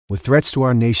With threats to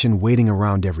our nation waiting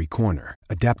around every corner,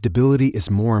 adaptability is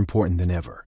more important than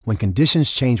ever. When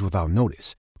conditions change without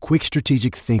notice, quick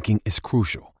strategic thinking is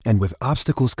crucial. And with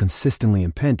obstacles consistently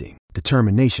impending,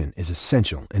 determination is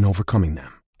essential in overcoming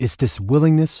them. It's this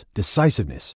willingness,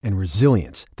 decisiveness, and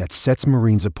resilience that sets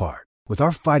Marines apart. With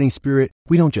our fighting spirit,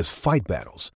 we don't just fight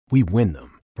battles, we win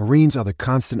them. Marines are the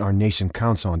constant our nation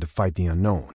counts on to fight the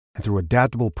unknown. And through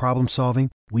adaptable problem solving,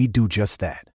 we do just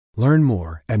that. Learn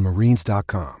more at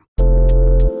marines.com.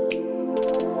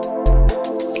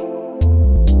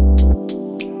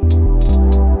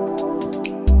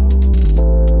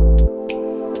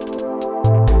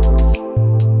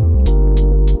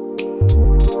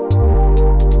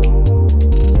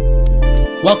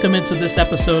 Welcome into this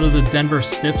episode of the Denver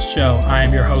Stiffs Show. I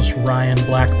am your host, Ryan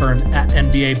Blackburn, at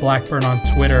NBA Blackburn on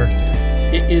Twitter.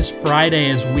 It is Friday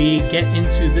as we get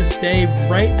into this day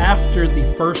right after the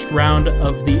first round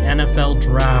of the NFL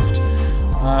Draft.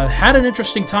 Had an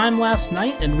interesting time last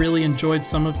night and really enjoyed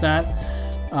some of that.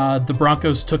 The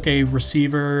Broncos took a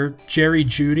receiver, Jerry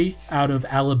Jeudy, out of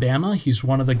Alabama. He's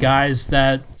one of the guys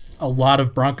that a lot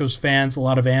of Broncos fans, a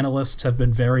lot of analysts have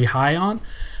been very high on.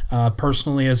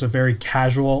 Personally, as a very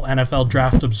casual NFL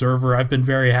draft observer, I've been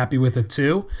very happy with it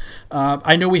too.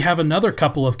 I know we have another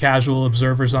couple of casual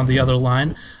observers on the other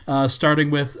line,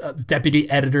 starting with Deputy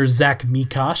Editor Zach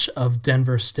Mikosh of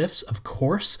Denver Stiffs, of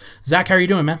course. Zach, how are you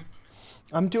doing, man?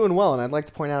 I'm doing well, and I'd like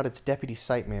to point out it's Deputy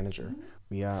Site Manager.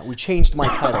 We changed my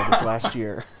title this last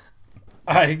year.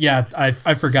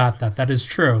 I forgot that. That is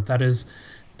true. That is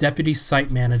Deputy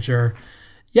Site Manager.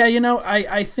 Yeah, you know,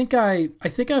 I think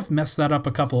I've messed that up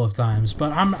a couple of times,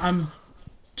 but I'm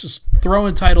just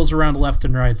throwing titles around left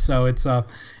and right, so it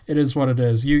is what it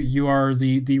is. You are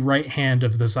the right hand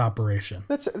of this operation.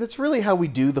 That's really how we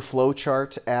do the flow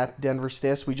chart at Denver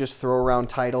Stiffs. We just throw around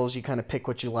titles. You kind of pick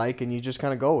what you like, and you just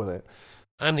kind of go with it.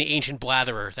 I'm the ancient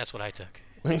blatherer. That's what I took.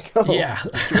 Yeah,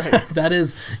 that's right. That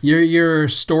is your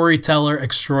storyteller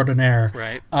extraordinaire.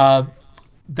 Right.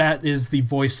 That is the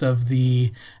voice of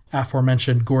the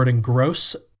aforementioned Gordon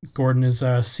Gross. Gordon is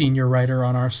a senior writer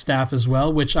on our staff as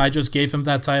well, which I just gave him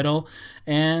that title,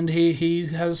 and he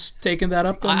has taken that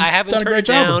up and I haven't done a great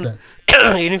job with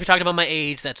it. Even if you're talking about my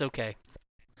age, that's okay.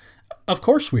 Of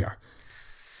course we are.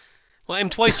 Well, I'm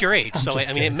twice your age, so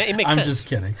it makes sense. I'm just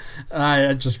kidding.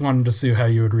 I just wanted to see how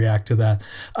you would react to that.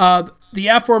 The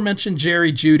aforementioned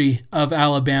Jerry Jeudy of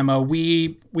Alabama.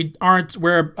 We're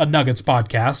a Nuggets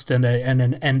podcast and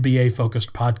an NBA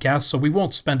focused podcast, so we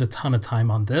won't spend a ton of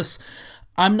time on this.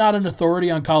 I'm not an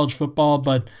authority on college football,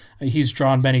 but he's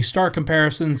drawn many star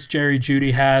comparisons. Jerry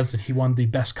Jeudy has, and he won the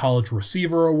Best College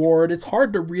Receiver Award. It's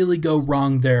hard to really go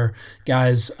wrong there,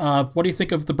 guys. What do you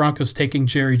think of the Broncos taking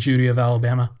Jerry Jeudy of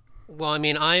Alabama? Well, I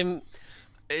mean,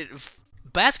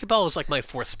 basketball is like my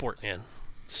fourth sport, man.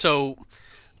 So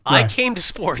I came to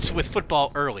sports with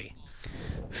football early.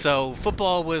 So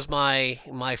football was my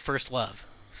first love.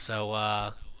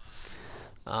 So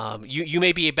you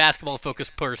may be a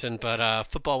basketball-focused person, but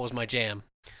football was my jam.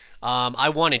 I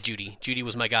wanted Jeudy. Jeudy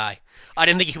was my guy. I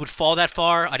didn't think he would fall that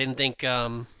far. I didn't think,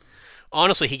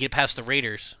 honestly, he'd get past the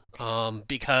Raiders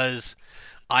because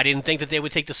I didn't think that they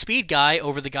would take the speed guy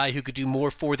over the guy who could do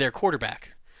more for their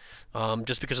quarterback,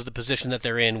 just because of the position that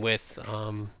they're in with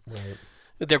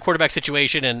their quarterback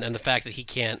situation and the fact that he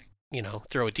can't,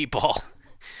 throw a deep ball.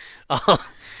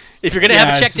 If you're going to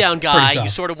have a check down guy, you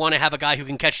sort of want to have a guy who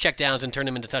can catch check downs and turn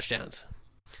them into touchdowns.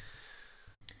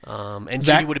 And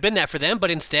Jeudy would have been that for them,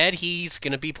 but instead he's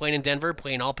going to be playing in Denver,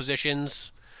 playing all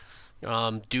positions.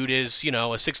 Dude is, a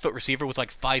 6-foot receiver with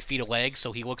like 5 feet of legs,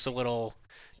 so he looks a little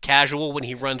casual when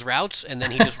he runs routes, and then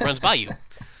he just runs by you.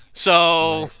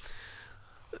 So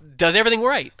does everything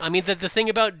right. I mean, the thing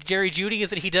about Jerry Jeudy is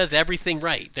that he does everything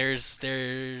right.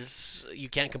 You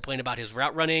can't complain about his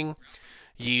route running.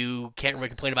 You can't really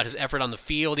complain about his effort on the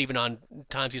field, even on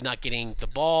times he's not getting the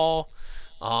ball.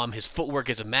 His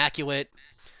footwork is immaculate.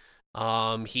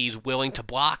 He's willing to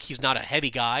block. He's not a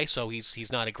heavy guy, so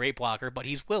he's not a great blocker, but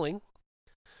he's willing.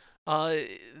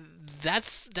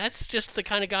 That's just the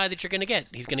kind of guy that you're going to get.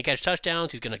 He's going to catch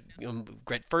touchdowns. He's going to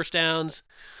get first downs.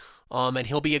 And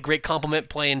he'll be a great complement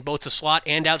playing both the slot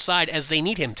and outside as they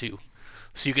need him to.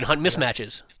 So you can hunt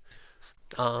mismatches.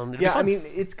 I mean,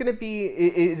 it's going to be.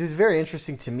 It was very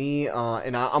interesting to me,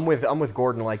 and I'm with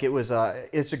Gordon. Like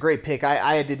it's a great pick.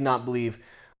 I did not believe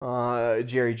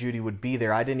Jerry Jeudy would be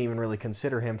there. I didn't even really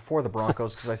consider him for the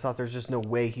Broncos because I thought there's just no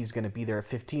way he's going to be there at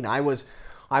 15. I was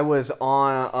I was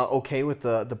on okay with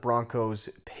the Broncos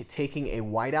taking a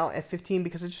wideout at 15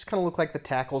 because it just kind of looked like the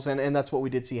tackles, and that's what we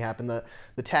did see happen. The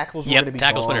tackles were going to be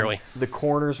tackles gone. went early. The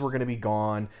corners were going to be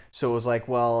gone. So it was like,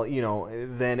 well,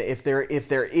 then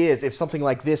if something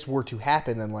like this were to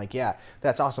happen, then like, yeah,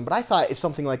 that's awesome. But I thought if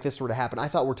something like this were to happen, I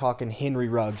thought we're talking Henry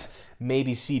Ruggs,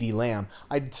 maybe CeeDee Lamb.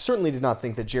 I certainly did not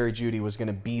think that Jerry Jeudy was going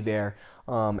to be there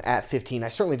at 15. I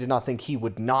certainly did not think he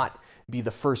would not be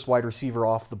the first wide receiver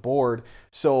off the board.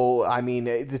 So, I mean,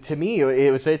 to me,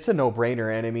 it's a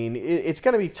no-brainer. And, I mean, it's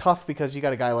going to be tough because you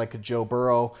got a guy like a Joe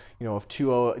Burrow. If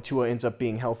Tua ends up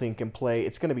being healthy and can play,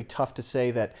 it's going to be tough to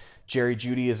say that Jerry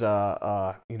Jeudy is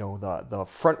the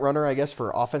front runner, I guess,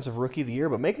 for Offensive Rookie of the Year.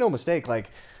 But make no mistake,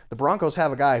 like, the Broncos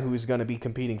have a guy who's going to be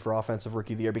competing for Offensive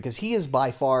Rookie of the Year because he is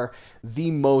by far the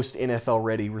most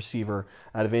NFL-ready receiver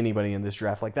out of anybody in this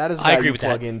draft. Like, that is a guy you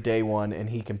plug in day one, and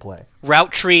he can play.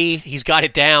 Route tree, he's got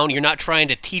it down. You're not trying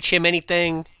to teach him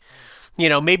anything.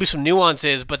 Maybe some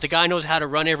nuances, but the guy knows how to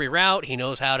run every route. He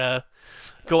knows how to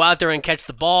go out there and catch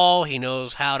the ball. He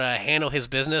knows how to handle his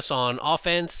business on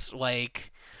offense.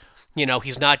 Like,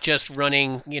 he's not just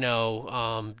running,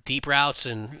 deep routes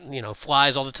and,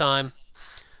 flies all the time.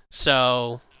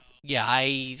 So, yeah,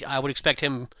 I would expect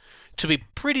him to be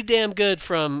pretty damn good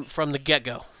from the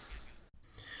get-go.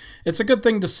 It's a good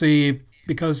thing to see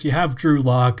because you have Drew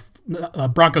Lock.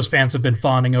 Broncos fans have been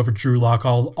fawning over Drew Lock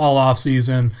all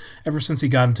offseason, ever since he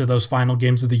got into those final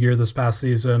games of the year this past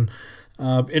season.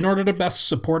 In order to best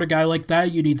support a guy like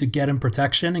that, you need to get him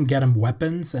protection and get him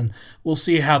weapons, and we'll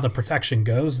see how the protection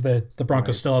goes. The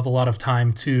Broncos still have a lot of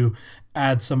time to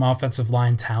add some offensive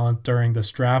line talent during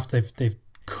this draft. They've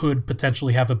could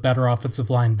potentially have a better offensive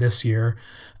line this year.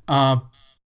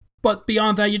 But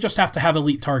beyond that, you just have to have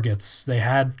elite targets. They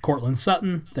had Courtland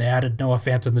Sutton. They added Noah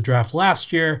Fant in the draft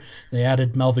last year. They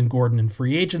added Melvin Gordon in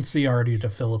free agency already to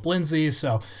Phillip Lindsay.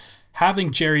 So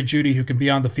having Jerry Jeudy, who can be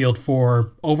on the field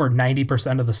for over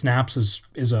 90% of the snaps,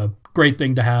 is a great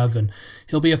thing to have, and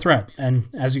he'll be a threat. And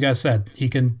as you guys said, he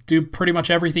can do pretty much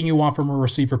everything you want from a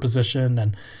receiver position,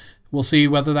 and we'll see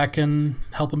whether that can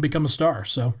help him become a star.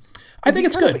 So I think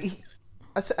it's good.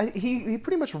 He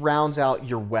pretty much rounds out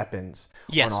your weapons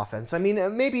on offense. I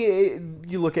mean, maybe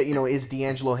you look at, is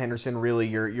D'Angelo Henderson really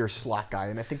your slot guy?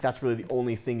 And I think that's really the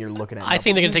only thing you're looking at. I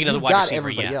think they're going to take another wide receiver.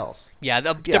 Everybody else. Yeah,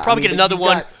 they'll probably get another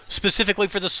one specifically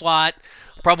for the slot,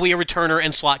 probably a returner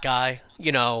and slot guy,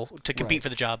 to compete for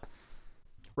the job.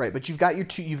 Right, but you've got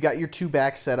your two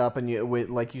backs set up, and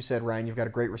like you said, Ryan, you've got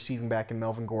a great receiving back in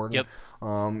Melvin Gordon.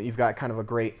 Yep. You've got kind of a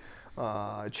great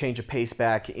change of pace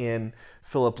back in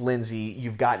Phillip Lindsay.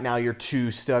 You've got now your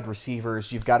two stud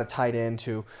receivers. You've got a tight end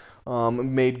who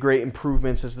made great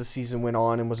improvements as the season went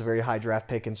on and was a very high draft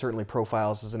pick, and certainly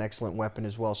profiles as an excellent weapon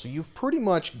as well. So you've pretty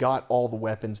much got all the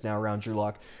weapons now around Drew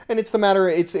Lock, and it's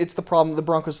the problem. The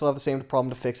Broncos still have the same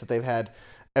problem to fix that they've had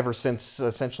ever since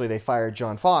essentially they fired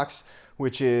John Fox,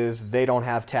 which is they don't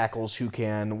have tackles who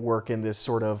can work in this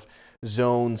sort of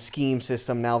zone scheme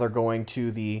system. Now they're going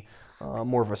to the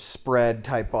more of a spread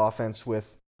type offense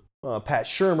with Pat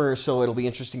Shurmur, so it'll be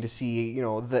interesting to see,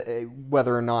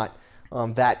 whether or not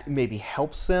that maybe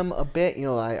helps them a bit.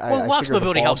 Lock's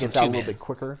mobility helps him too, a little bit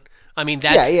quicker. I mean,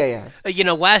 that's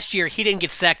yeah. Last year he didn't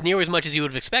get sacked near as much as you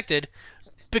would have expected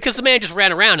because the man just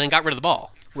ran around and got rid of the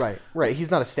ball. Right. He's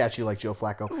not a statue like Joe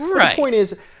Flacco. Right. The point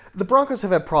is, the Broncos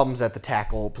have had problems at the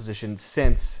tackle position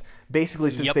since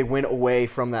they went away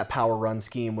from that power run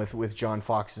scheme with John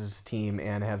Fox's team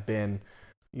and have been,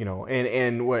 what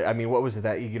was it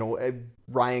that,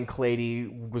 Ryan Clady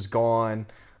was gone,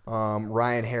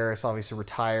 Ryan Harris obviously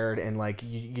retired, and like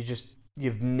it's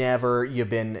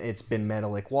been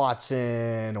Menelik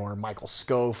Watson or Michael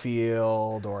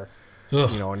Schofield or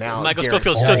now Michael Garrett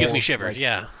Schofield still gives me shivers.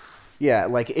 Yeah,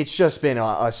 like it's just been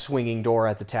a swinging door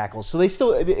at the tackles. So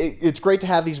it's great to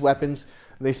have these weapons.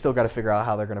 They still got to figure out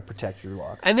how they're going to protect Drew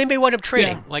Lock. And they may wind up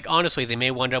trading. Yeah. Like, honestly, they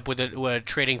may wind up with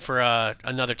trading for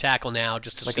another tackle now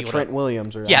just to see what... Like a Trent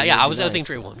Williams. I was thinking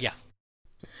Trent Williams, yeah.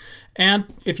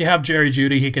 And if you have Jerry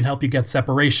Jeudy, he can help you get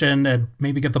separation and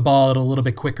maybe get the ball out a little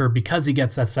bit quicker because he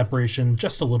gets that separation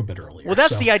just a little bit earlier. Well,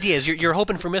 that's the idea. Is you're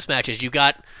hoping for mismatches. You've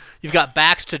got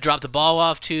backs to drop the ball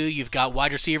off to. You've got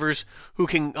wide receivers who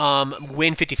can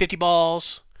win 50-50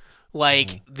 balls.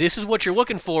 Like, this is what you're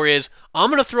looking for is, I'm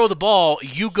going to throw the ball,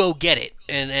 you go get it.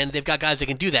 And they've got guys that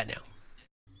can do that now.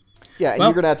 Yeah,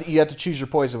 and you have to choose your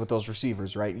poison with those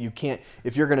receivers, right? You can't,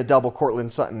 if you're going to double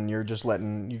Courtland Sutton, you're just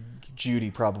letting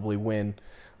Jeudy probably win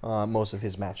most of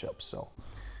his matchups. So,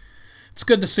 it's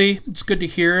good to see. It's good to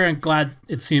hear. I'm glad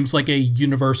it seems like a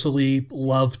universally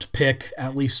loved pick,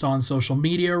 at least on social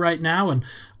media right now, and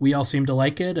we all seem to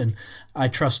like it. And I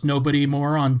trust nobody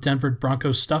more on Denver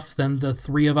Broncos stuff than the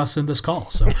three of us in this call.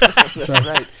 So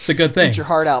it's a good thing. Get your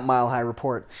heart out, Mile High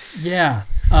Report. Yeah.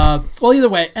 Well, either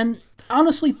way, and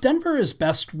honestly, Denver is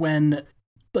best when,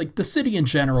 like, the city in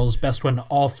general is best when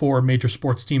all four major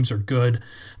sports teams are good.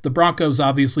 The Broncos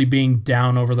obviously being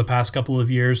down over the past couple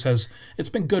of years it's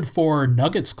been good for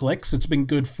Nuggets clicks. It's been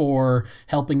good for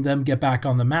helping them get back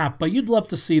on the map, but you'd love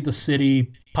to see the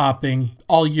city popping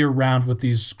all year round with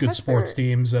these good sports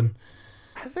teams. And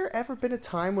has there ever been a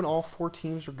time when all four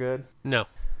teams were good? No.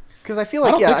 Because I feel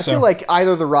like I feel like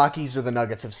either the Rockies or the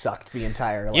Nuggets have sucked the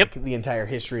entire the entire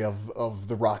history of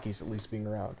the Rockies at least being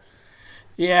around.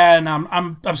 Yeah, and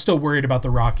I'm still worried about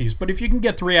the Rockies, but if you can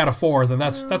get 3 out of 4, then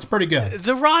that's pretty good.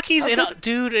 The Rockies,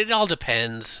 it all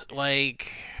depends.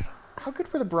 Like, how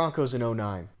good were the Broncos in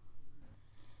 2009?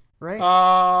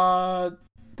 Right?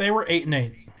 They were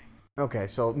 8-8. Okay,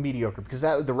 so mediocre because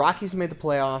the Rockies made the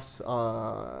playoffs.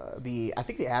 I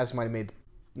think the Avs might have made.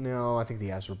 No, I think the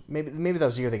Avs were maybe that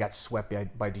was the year they got swept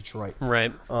by Detroit.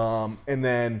 Right. And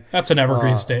then that's an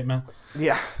evergreen statement.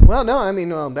 Yeah. Well, no, I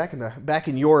mean back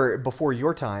in your before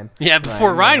your time. Yeah,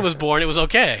 before Ryan was born, it was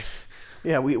okay.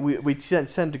 Yeah, we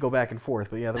tend to go back and forth,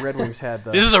 but yeah, the Red Wings had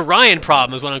the. This is a Ryan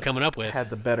problem, is what I'm coming up with. Had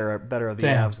the better of the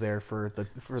Avs there for the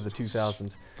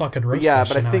 2000s. Fucking roast. Yeah,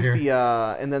 but I think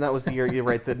and then that was the year you're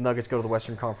right. The Nuggets go to the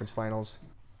Western Conference Finals.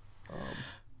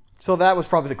 So that was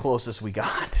probably the closest we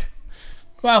got.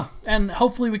 Well, and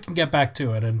hopefully we can get back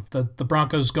to it. And the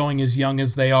Broncos going as young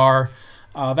as they are,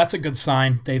 that's a good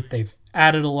sign. They've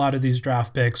added a lot of these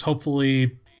draft picks.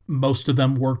 Hopefully most of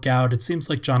them work out. It seems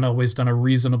like John Elway's done a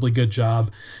reasonably good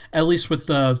job, at least with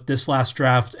this last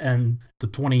draft and the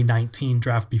 2019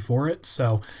 draft before it.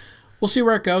 So we'll see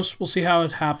where it goes. We'll see how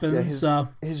it happens. Yeah,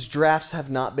 his drafts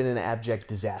have not been an abject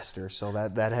disaster, so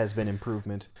that has been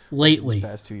improvement lately. These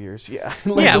past 2 years, yeah.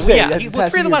 Well, 3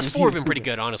 of the last 4 have been pretty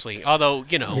good, honestly. Although,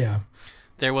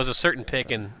 there was a certain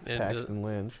pick in Paxton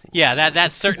Lynch. Yeah,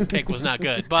 that certain pick was not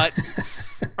good, but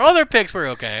other picks were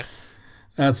okay.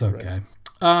 That's okay.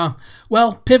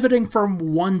 Well, pivoting from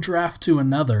one draft to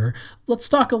another, let's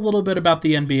talk a little bit about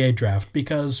the NBA draft,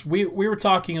 because we were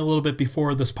talking a little bit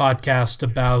before this podcast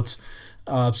about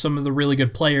some of the really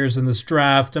good players in this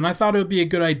draft, and I thought it would be a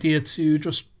good idea to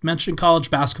just mention college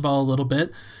basketball a little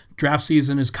bit. Draft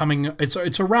season is coming.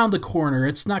 It's around the corner.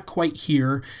 It's not quite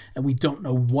here, and we don't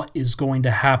know what is going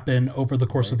to happen over the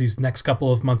course of these next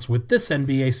couple of months with this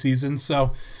NBA season.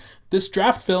 So this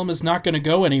draft film is not going to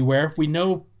go anywhere. We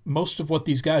know most of what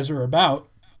these guys are about.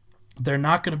 They're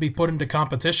not going to be put into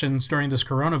competitions during this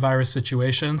coronavirus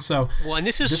situation. So and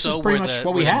this is pretty much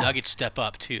what we have. The Nuggets step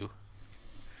up too.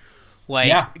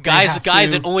 Like guys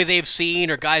that only they've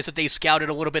seen, or guys that they scouted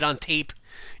a little bit on tape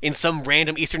in some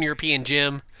random Eastern European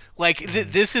gym. Like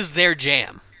this is their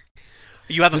jam.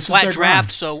 You have a flat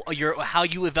draft, so how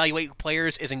you evaluate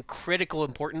players is in critical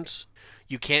importance.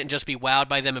 You can't just be wowed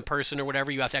by them in person or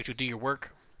whatever. You have to actually do your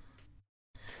work.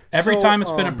 Every time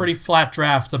it's been a pretty flat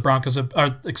draft,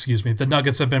 the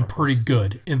Nuggets have been pretty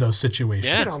good in those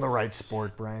situations. Get on the right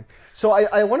sport, Brian. So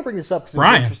I want to bring this up because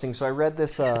it's interesting. So I read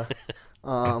this. I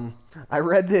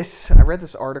read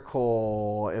this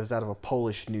article. It was out of a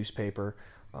Polish newspaper,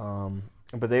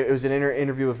 but it was an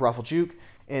interview with Rafał Juk,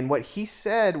 and what he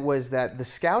said was that the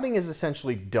scouting is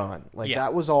essentially done.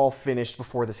 That was all finished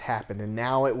before this happened, and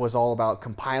now it was all about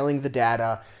compiling the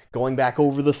data, going back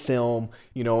over the film,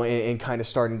 and kind of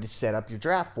starting to set up your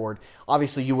draft board.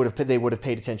 Obviously, they would have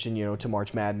paid attention, to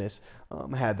March Madness,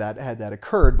 had that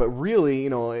occurred. But really,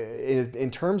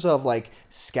 in terms of like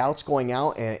scouts going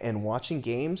out and watching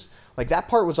games, like that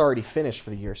part was already finished for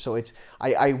the year. So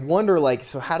I wonder,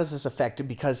 so how does this affect it?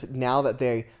 Because now that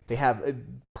they have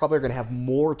probably are going to have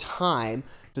more time.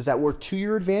 Does that work to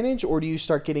your advantage, or do you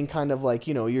start getting kind of like,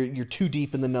 you're too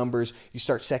deep in the numbers, you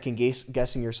start second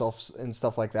guessing yourself and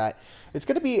stuff like that? It's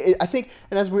going to be, I think,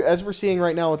 and as we're seeing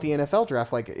right now with the NFL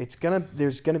draft,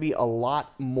 there's going to be a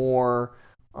lot more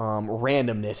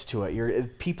randomness to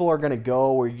it. People are going to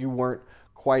go where you weren't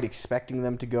quite expecting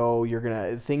them to go.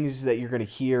 Things that you're going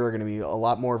to hear are going to be a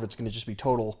lot more of it's going to just be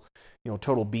total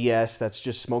BS. That's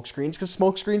just smoke screens, because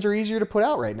smoke screens are easier to put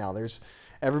out right now.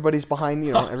 Everybody's behind,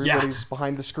 everybody's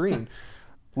behind the screen.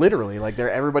 Literally,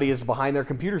 everybody is behind their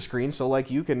computer screen. So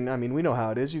we know how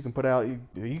it is. You can put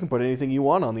anything you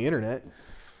want on the internet.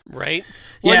 Right.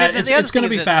 Yeah, it's going to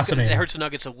be fascinating. That hurts the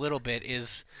Nuggets a little bit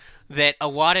is that a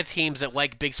lot of teams that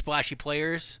like big splashy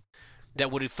players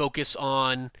that would focus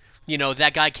on,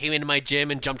 that guy came into my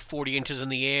gym and jumped 40 inches in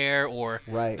the air, or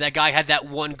that guy had that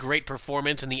one great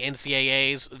performance in the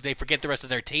NCAAs. They forget the rest of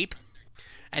their tape.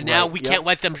 And now we can't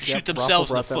let them shoot themselves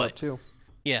in the foot. Too.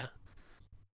 Yeah.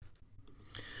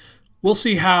 We'll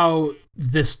see how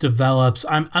this develops.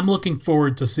 I'm looking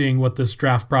forward to seeing what this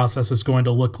draft process is going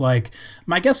to look like.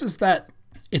 My guess is that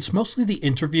it's mostly the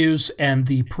interviews and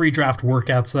the pre-draft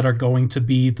workouts that are going to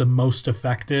be the most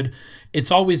affected. It's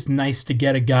always nice to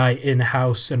get a guy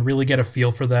in-house and really get a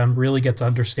feel for them, really get to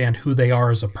understand who they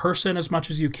are as a person as much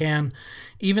as you can,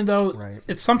 even though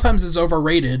it sometimes is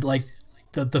overrated, like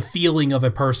the feeling of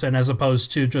a person as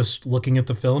opposed to just looking at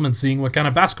the film and seeing what kind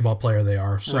of basketball player they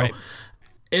are. So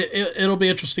it'll be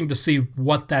interesting to see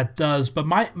what that does. But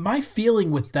my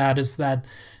feeling with that is that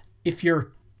if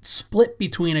you're split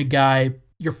between a guy,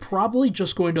 you're probably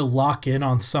just going to lock in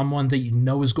on someone that you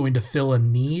know is going to fill a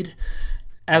need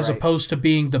as opposed to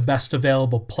being the best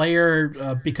available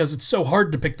player, because it's so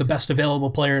hard to pick the best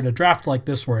available player in a draft like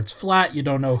this where it's flat. You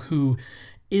don't know who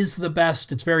is the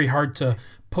best. It's very hard to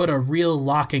put a real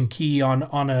lock and key on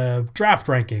a draft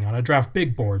ranking, on a draft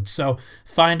big board. So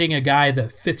finding a guy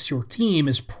that fits your team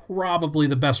is probably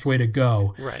the best way to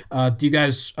go. Right. Do you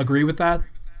guys agree with that?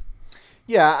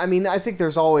 Yeah, I mean, I think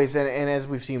there's always, and as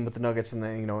we've seen with the Nuggets in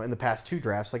the past 2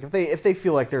 drafts, like if they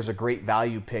feel like there's a great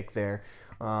value pick there,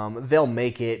 they'll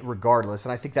make it regardless.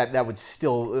 And I think that would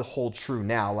still hold true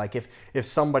now. Like if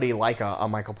somebody like a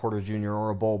Michael Porter Jr. or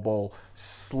a Bol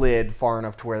slid far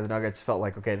enough to where the Nuggets felt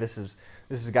like, okay, this is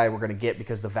a guy we're going to get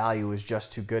because the value is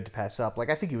just too good to pass up. Like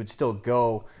I think you would still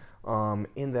go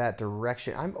in that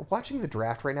direction. I'm watching the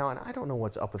draft right now, and I don't know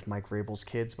what's up with Mike Vrabel's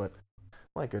kids, but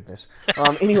my goodness.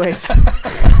 Anyways.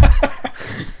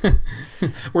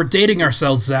 We're dating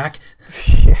ourselves, Zach.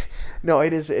 Yeah. No,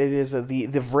 it is the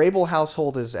Vrabel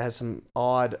household has some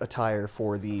odd attire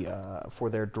for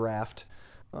their draft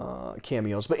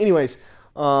cameos. But anyways,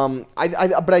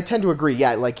 I tend to agree.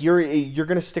 Yeah, like you're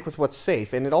going to stick with what's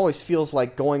safe, and it always feels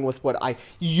like going with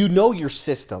your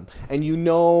system and you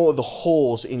know the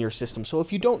holes in your system. So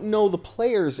if you don't know the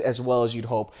players as well as you'd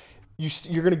hope,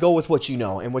 you're going to go with what you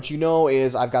know. And what you know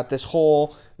is I've got this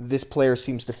hole. This player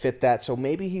seems to fit that. So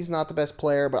maybe he's not the best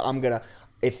player, but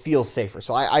it feels safer.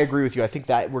 So I agree with you. I think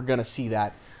that we're going to see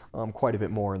that quite a bit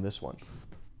more in this one.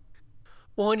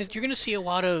 Well, and you're going to see a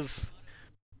lot of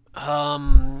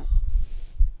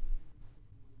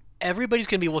everybody's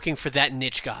going to be looking for that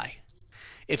niche guy.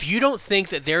 If you don't think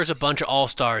that there's a bunch of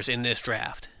all-stars in this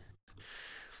draft,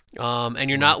 and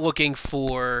you're not looking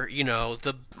for,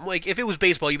 if it was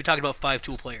baseball, you'd be talking about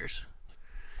 5-tool players,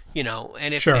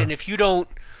 and if you don't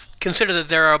consider that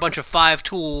there are a bunch of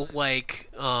 5-tool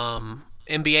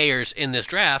NBAers in this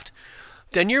draft,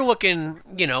 then you're looking,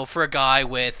 for a guy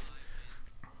with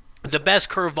the best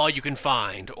curveball you can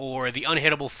find, or the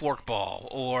unhittable forkball,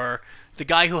 or the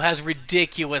guy who has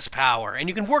ridiculous power, and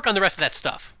you can work on the rest of that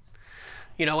stuff,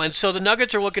 and so the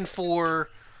Nuggets are looking for.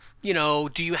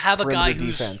 Do you have a guy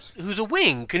who's a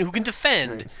wing, who can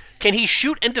defend? Right. Can he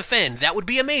shoot and defend? That would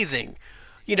be amazing.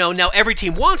 Now every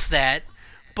team wants that,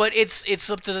 but it's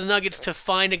up to the Nuggets to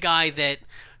find a guy that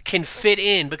can fit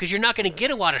in, because you're not going to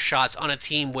get a lot of shots on a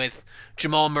team with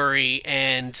Jamal Murray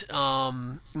and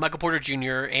Michael Porter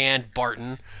Jr. and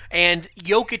Barton and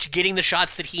Jokic getting the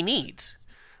shots that he needs.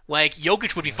 Like,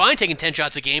 Jokic would be fine taking 10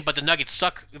 shots a game, but the Nuggets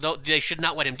suck. They should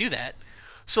not let him do that.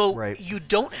 So you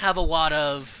don't have a lot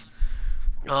of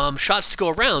shots to go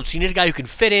around. So you need a guy who can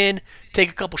fit in, take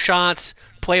a couple shots,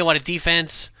 play a lot of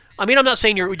defense. I mean, I'm not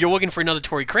saying you're looking for another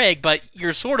Torrey Craig, but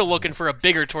you're sort of looking for a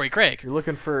bigger Torrey Craig. You're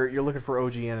looking for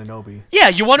OG Anunoby. Yeah,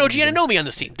 you want OG Anunoby on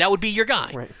this team. That would be your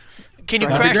guy. Right. Can you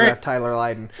crash draft Tyler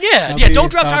Lydon? Yeah, don't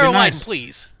draft Tyler Lydon,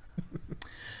 please.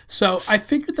 So I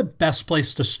figured the best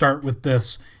place to start with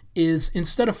this is,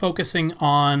 instead of focusing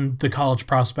on the college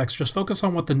prospects, just focus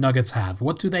on what the Nuggets have.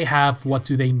 What do they have? What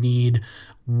do they need?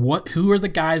 Who are the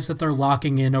guys that they're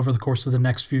locking in over the course of the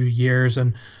next few years?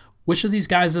 And which of these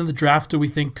guys in the draft do we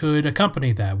think could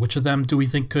accompany that? Which of them do we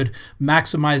think could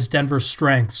maximize Denver's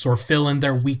strengths or fill in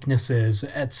their weaknesses,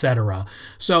 etc.?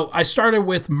 So I started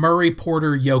with Murray,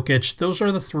 Porter, Jokic. Those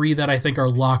are the 3 that I think are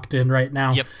locked in right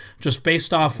now. Yep. Just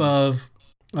based off of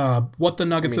what the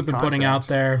Nuggets have been putting out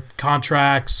there,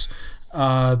 contracts.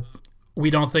 We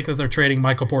don't think that they're trading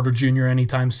Michael Porter Jr.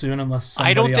 anytime soon, unless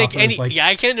somebody I don't think offers, any.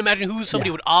 I can't imagine who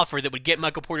somebody would offer that would get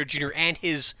Michael Porter Jr. and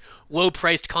his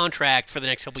low-priced contract for the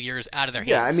next couple of years out of their hands.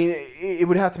 Yeah, I mean, it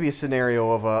would have to be a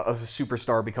scenario of a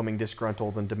superstar becoming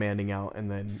disgruntled and demanding out,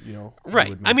 and then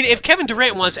Right. I mean, if Kevin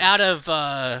Durant wants out of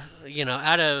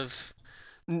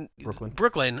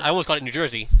Brooklyn. I almost called it New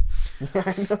Jersey.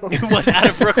 I know. It was out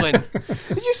of Brooklyn.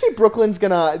 Did you see Brooklyn's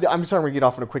gonna? I'm sorry, we're gonna get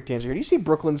off on a quick tangent here. Do you see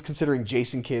Brooklyn's considering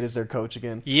Jason Kidd as their coach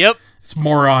again? Yep. It's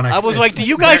moronic. I was like, do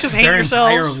you guys just hate their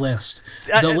yourselves? entire list.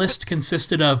 The list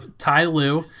consisted of Ty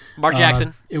Lue, Mark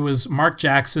Jackson. It was Mark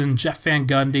Jackson, Jeff Van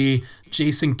Gundy,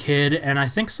 Jason Kidd, and I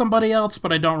think somebody else,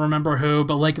 but I don't remember who.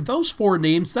 But like those four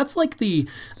names, that's like the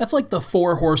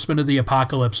four horsemen of the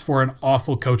apocalypse for an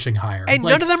awful coaching hire. And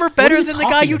like, none of them are better than the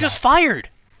guy you just fired.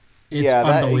 It's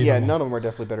unbelievable. None of them are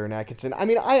definitely better than Atkinson. I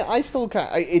mean, I still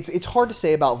it's hard to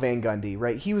say about Van Gundy,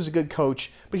 right? He was a good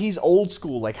coach, but he's old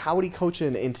school. Like, how would he coach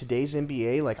in today's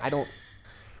NBA? Like, I don't.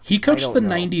 He coached the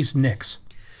know. '90s Knicks.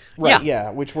 Right,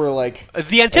 yeah, which were like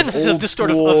the antithesis of this sort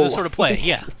of play,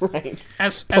 yeah. Right.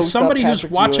 As somebody who's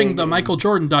Patrick watching Ewing the Michael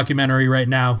Jordan documentary right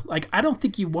now, like I don't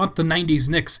think you want the '90s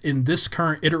Knicks in this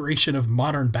current iteration of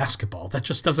modern basketball. That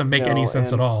just doesn't make any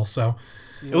sense at all. So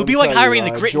it would be like hiring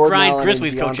the grit and grind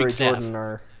Grizzlies coaching staff.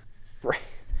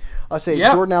 I'll say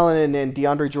Jordan Allen and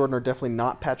DeAndre Jordan are definitely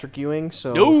not Patrick Ewing,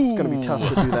 so it's going to be tough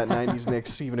to do that '90s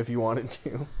Knicks even if you wanted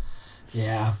to.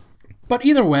 Yeah, but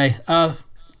either way,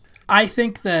 I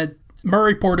think that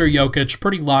Murray, Porter, Jokic,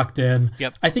 pretty locked in.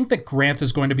 Yep. I think that Grant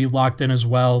is going to be locked in as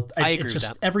well. I agree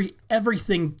with that.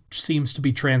 Everything seems to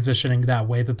be transitioning that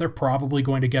way, that they're probably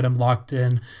going to get him locked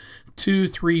in. 2,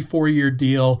 3, 4-year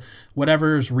deal,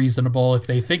 whatever is reasonable. If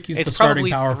they think he's the starting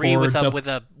power forward,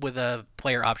 with a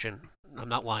player option. I'm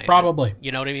not lying. Probably.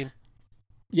 You know what I mean?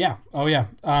 Yeah. Oh yeah.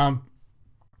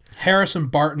 Harris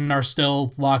and Barton are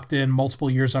still locked in, multiple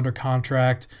years under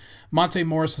contract. Monte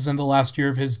Morris is in the last year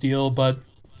of his deal, but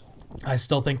I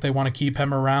still think they want to keep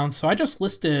him around. So I just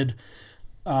listed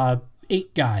 8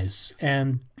 guys,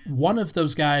 and one of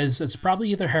those guys, it's probably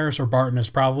either Harris or Barton, is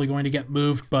probably going to get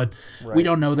moved, but we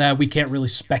don't know that. We can't really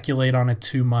speculate on it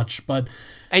too much. But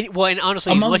and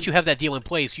honestly, unless you have that deal in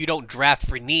place, you don't draft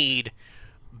for need,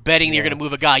 betting you're going to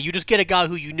move a guy. You just get a guy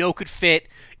who you know could fit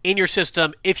in your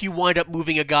system if you wind up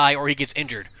moving a guy or he gets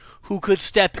injured, who could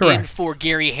step in for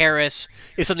Gary Harris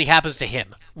if something happens to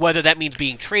him, whether that means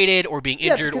being traded or being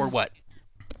injured or what.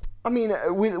 I mean,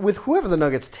 with whoever the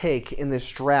Nuggets take in this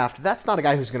draft, that's not a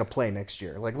guy who's going to play next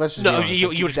year. Like, let's just be honest. You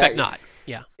would expect not.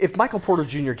 Yeah. If Michael Porter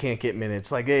Jr. can't get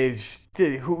minutes, like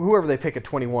whoever they pick at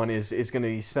 21 is going to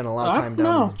be spending a lot of time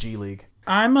down in the G League.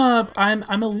 I'm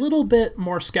a little bit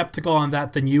more skeptical on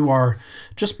that than you are,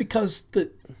 just because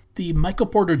the Michael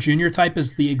Porter Jr. type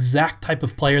is the exact type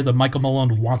of player that Michael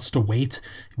Malone wants to wait,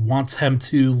 wants him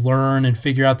to learn and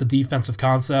figure out the defensive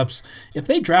concepts. If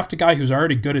they draft a guy who's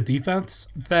already good at defense,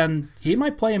 then he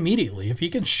might play immediately. If he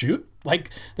can shoot, like,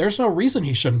 there's no reason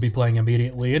he shouldn't be playing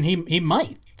immediately, and he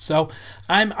might. So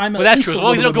I'm well, that's true. As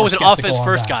long as you don't go with an offense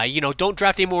first guy, don't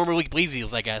draft any more Malik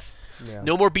Beasleys, I guess. Yeah.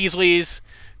 No more Beasleys,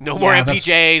 no more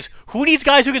MPJs. Who needs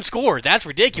guys who can score? That's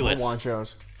ridiculous. No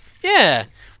Wanchos. Yeah,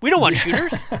 we don't want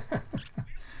shooters.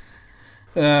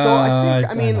 So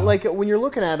I mean, like, when you're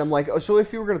looking at them, like, so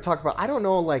if you were going to talk about, I don't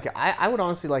know, like, I would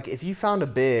honestly, like, if you found a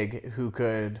big who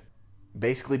could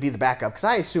basically be the backup, because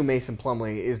I assume Mason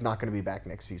Plumlee is not going to be back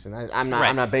next season. I'm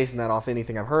not basing that off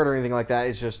anything I've heard or anything like that.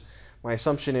 It's just my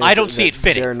assumption is I don't see it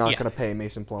fitting. They're not going to pay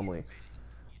Mason Plumlee.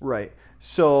 Right.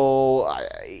 So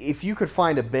if you could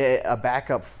find a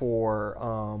backup for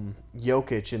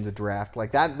Jokic in the draft,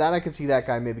 like that I could see that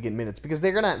guy maybe getting minutes, because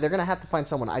they're gonna have to find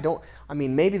someone.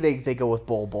 Maybe they go with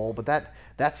Bol, but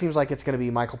that seems like it's gonna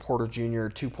be Michael Porter Jr.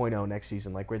 2.0 next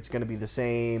season. Like, it's gonna be the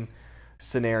same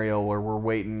scenario where we're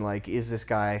waiting. Like, is this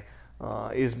guy?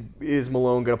 Is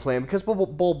Malone going to play him? Because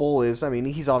Bol is, I mean,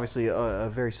 he's obviously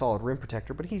a very solid rim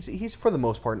protector, but he's for the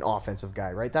most part an offensive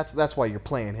guy, right? That's why you're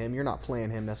playing him. You're not playing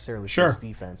him necessarily for his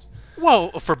defense. Well,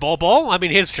 for Bol, I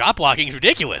mean, his shot blocking is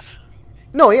ridiculous.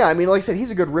 No, yeah, I mean, like I said, he's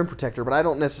a good rim protector, but I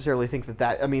don't necessarily think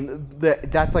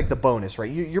that's like the bonus,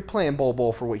 right? You're playing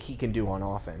Bol for what he can do on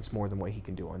offense more than what he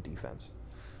can do on defense.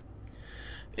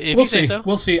 We'll see. So.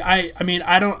 We'll see. I mean,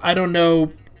 I don't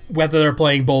know whether they're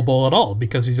playing Bol at all,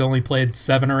 because he's only played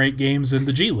 7 or 8 games in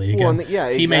the G League. Well,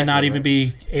 he may not even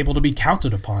be able to be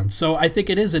counted upon. So I think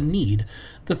it is a need.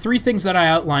 The 3 things that I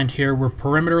outlined here were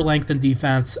perimeter length and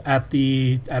defense at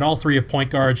all 3 of point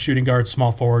guard, shooting guard,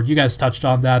 small forward. You guys touched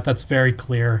on that. That's very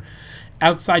clear.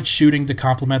 Outside shooting to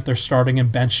complement their starting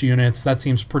and bench units. That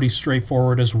seems pretty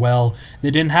straightforward as well.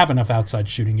 They didn't have enough outside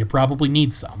shooting. You probably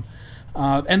need some.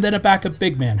 And then a backup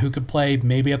big man who could play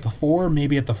maybe at the 4,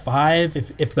 maybe at the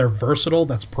 5. If they're versatile,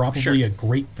 that's probably a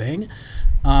great thing.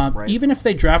 Even if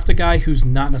they draft a guy who's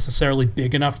not necessarily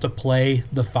big enough to play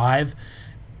the 5,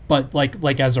 but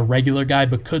like as a regular guy,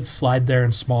 but could slide there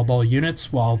in small ball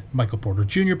units while Michael Porter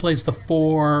Jr. plays the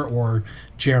 4 or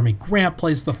Jeremy Grant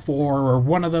plays the 4 or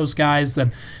one of those guys,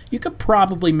 then you could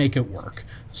probably make it work.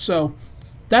 So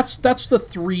that's the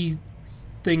 3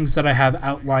 things that I have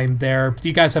outlined there. Do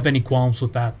you guys have any qualms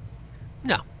with that?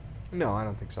 No, I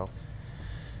don't think so.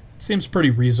 It seems pretty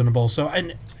reasonable. So,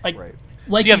 and like, Right.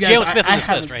 like So you you have guys, Jalen Smith I on this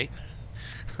haven't- list, right?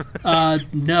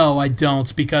 No, I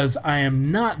don't, because I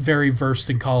am not very versed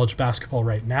in college basketball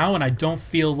right now, and I don't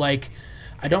feel like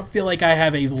I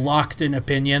have a locked-in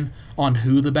opinion on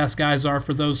who the best guys are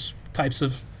for those types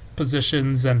of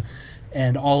positions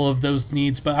and all of those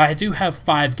needs. But I do have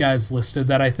 5 guys listed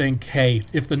that I think, hey,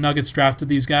 if the Nuggets drafted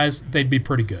these guys, they'd be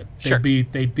pretty good. Sure.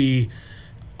 They'd be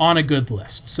on a good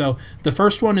list. So the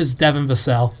first one is Devin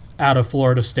Vassell out of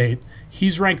Florida State.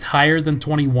 He's ranked higher than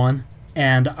 21,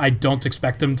 and I don't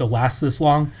expect him to last this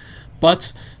long.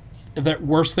 But the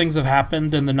worst things have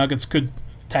happened, and the Nuggets could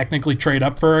technically trade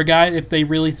up for a guy if they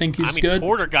really think he's good.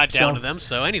 Porter got down So- to them,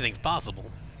 so anything's possible.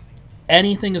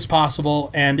 Anything is possible,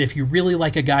 and if you really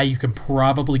like a guy, you can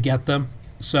probably get them.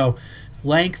 So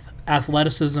length,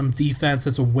 athleticism, defense,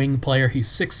 as a wing player, he's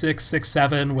 6'6",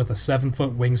 6'7", with a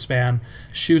 7-foot wingspan,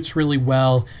 shoots really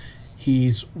well.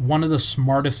 He's one of the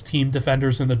smartest team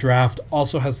defenders in the draft,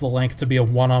 also has the length to be a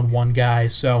one-on-one guy.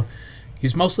 So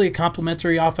he's mostly a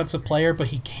complimentary offensive player, but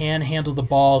he can handle the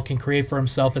ball, can create for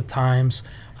himself at times.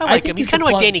 I like think him. He's kind of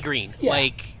a like plug- Danny Green. Yeah.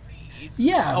 Like,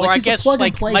 Yeah, or like I he's guess a plug and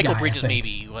like play Michael guy, I Bridges, think.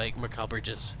 maybe. Like Mikal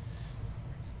Bridges.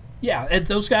 Yeah, and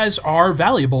those guys are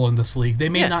valuable in this league. They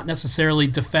may Yeah. not necessarily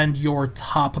defend your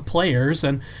top players,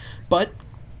 but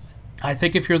I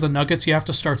think if you're the Nuggets, you have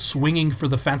to start swinging for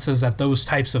the fences at those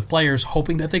types of players,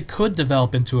 hoping that they could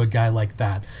develop into a guy like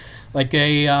that. Like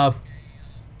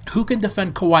who can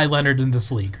defend Kawhi Leonard in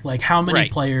this league? Like, how many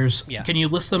Right. players? Yeah. Can you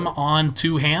list them on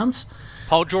 2 hands?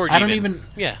 Paul George. I don't even.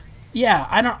 Yeah. Yeah,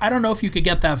 I don't know if you could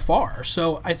get that far.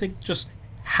 So I think just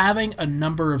having a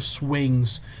number of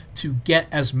swings to get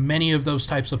as many of those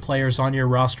types of players on your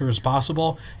roster as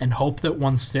possible and hope that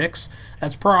one sticks,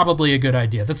 that's probably a good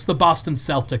idea. That's the Boston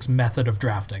Celtics method of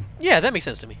drafting. Yeah, that makes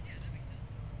sense to me.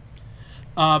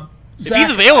 Zach, If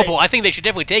he's available, I think they should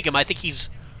definitely take him. I think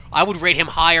I would rate him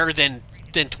higher than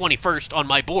 21st on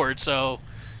my board. So,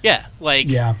 yeah, like,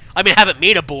 Yeah. I mean, I haven't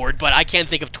made a board, but I can't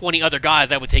think of 20 other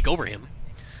guys I would take over him.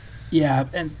 Yeah,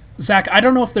 and Zach, I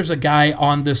don't know if there's a guy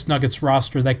on this Nuggets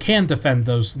roster that can defend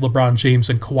those LeBron James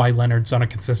and Kawhi Leonards on a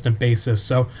consistent basis.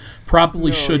 So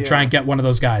probably should try and get one of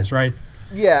those guys, right?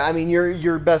 Yeah, I mean,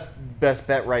 your best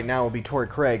bet right now would be Torrey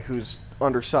Craig, who's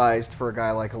undersized for a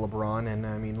guy like a LeBron. And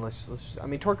I mean, I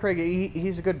mean, Torrey Craig,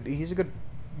 he's a good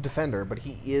defender, but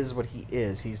he is what he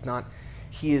is. He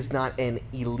is not an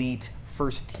elite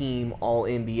first team All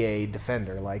NBA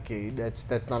defender. Like,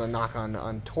 that's not a knock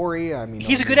on Torrey. I mean,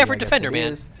 He's a good maybe, effort I guess defender, it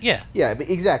man. is. Yeah. Yeah, but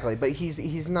exactly. But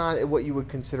he's not what you would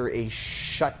consider a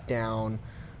shutdown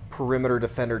perimeter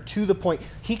defender to the point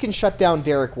he can shut down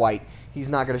Derek White. He's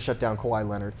not going to shut down Kawhi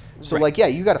Leonard. So, Right. like, yeah,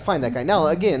 you got to find that guy. Now,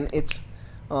 again, it's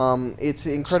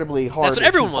incredibly hard what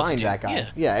everyone to wants to find do, that guy. yeah.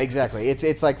 Yeah, exactly.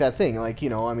 It's like that thing. Like,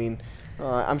 I mean,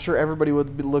 I'm sure everybody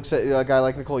looks at a guy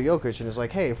like Nikola Jokic and is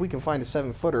like, hey, if we can find a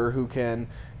 7-footer who can,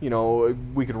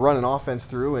 we could run an offense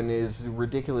through and is a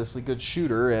ridiculously good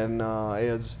shooter and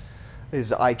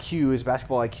his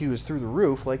basketball IQ is through the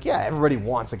roof. Like, yeah, everybody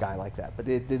wants a guy like that, but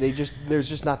there's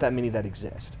just not that many that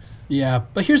exist. Yeah,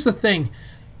 but here's the thing.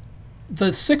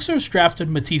 The Sixers drafted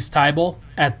Matisse Thybulle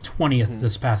at 20th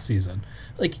this past season.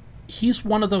 Like, he's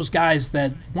one of those guys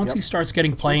that once he starts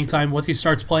getting playing time, once he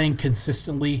starts playing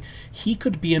consistently, he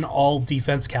could be an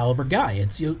all-defense caliber guy.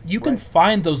 It's you can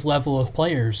find those level of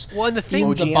players Well, and the thing, in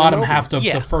OG the bottom Anunoby. half of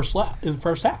Yeah. the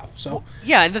first half. So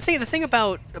yeah, and the thing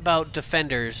about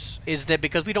defenders is that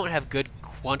because we don't have good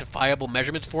quantifiable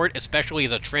measurements for it, especially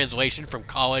as a translation from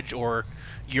college or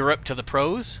Europe to the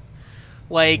pros,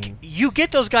 like you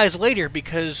get those guys later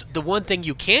because the one thing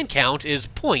you can count is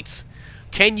points.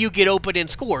 Can you get open and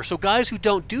score? So guys who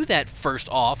don't do that first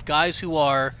off, guys who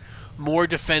are more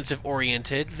defensive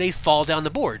oriented, they fall down the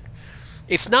board.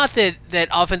 It's not that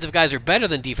offensive guys are better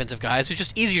than defensive guys. It's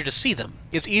just easier to see them.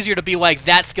 It's easier to be like,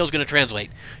 that skill's going to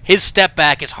translate. His step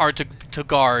back is hard to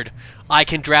guard. I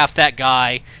can draft that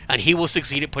guy, and he will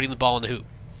succeed at putting the ball in the hoop.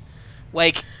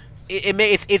 Like,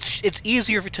 it's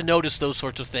easier to notice those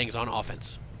sorts of things on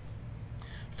offense.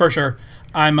 for sure,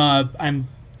 I'm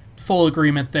full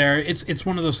agreement there. It's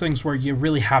one of those things where you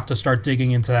really have to start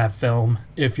digging into that film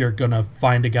if you're gonna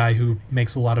find a guy who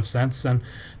makes a lot of sense.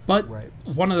 But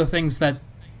one of the things that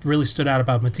really stood out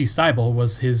about Matisse Thybulle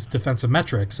was his defensive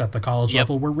metrics at the college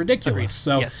level were ridiculous. Agreed.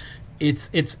 So Yes.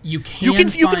 it's you can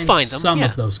find some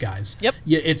of those guys. Yep.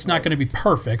 Yeah, it's not going to be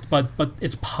perfect, but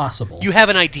it's possible. You have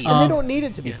an idea. And they don't need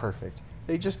it to be perfect.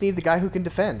 They just need the guy who can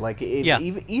defend. Like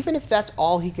even if that's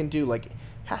all he can do, like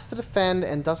has to defend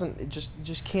and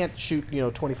just can't shoot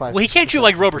 25. Well, he can't shoot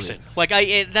like Roberson. Like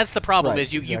that's the problem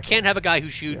is you can't have a guy who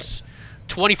shoots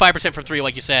 25% from 3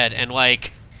 like you said and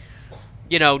like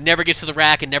never gets to the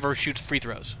rack and never shoots free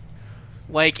throws.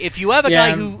 Like, if you have a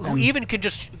guy who even can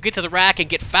just get to the rack and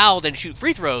get fouled and shoot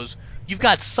free throws, you've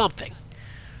got something.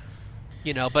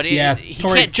 He can't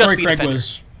just be a defender.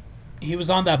 He was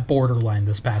on that borderline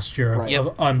this past year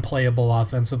of unplayable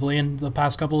offensively. In the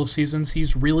past couple of seasons,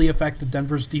 he's really affected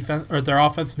Denver's defense or their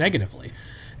offense negatively.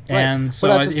 Right. And so,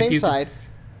 but at the same side,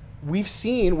 we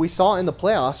saw in the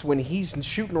playoffs when he's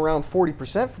shooting around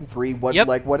 40% from 3,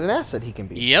 what an asset he can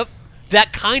be. Yep.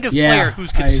 That kind of player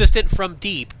who's consistent from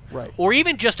deep, or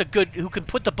even just who can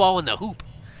put the ball in the hoop.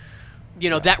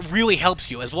 That really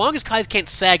helps you. As long as guys can't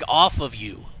sag off of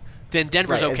you, then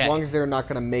Denver's okay. As long as they're not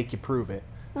going to make you prove it,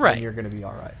 then you're going to be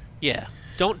all right. Yeah.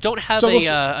 Don't have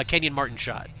a Kenyon Martin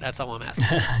shot. That's all I'm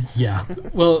asking. Yeah.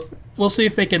 Well, we'll see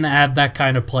if they can add that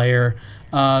kind of player.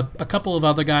 A couple of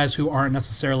other guys who aren't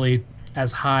necessarily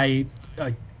as high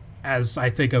as I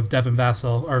think of Devin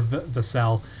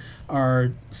Vassell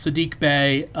are Sadiq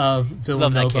Bey of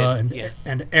Villanova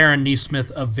and Aaron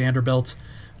Nesmith of Vanderbilt.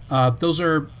 Those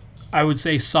are, I would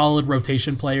say, solid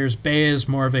rotation players. Bey is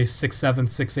more of a 6'7",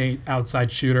 6'8" outside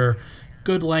shooter.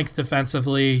 Good length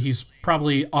defensively. He's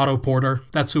probably Otto Porter.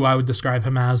 That's who I would describe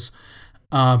him as.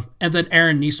 And then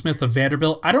Aaron Nesmith of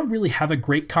Vanderbilt. I don't really have a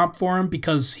great comp for him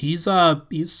because he's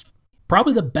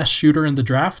probably the best shooter in the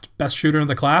draft, best shooter in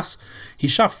the class. He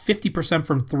shot 50%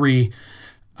 from 3.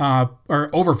 Or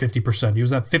over 50%. He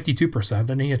was at 52%,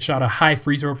 and he had shot a high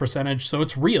free throw percentage, so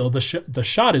it's real. The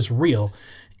shot is real.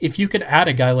 If you could add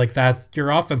a guy like that,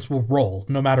 your offense will roll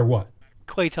no matter what.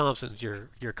 Klay Thompson's your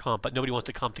comp, but nobody wants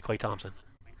to comp to Klay Thompson.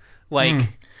 Like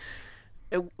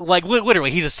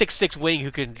literally, he's a 6'6" wing who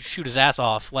can shoot his ass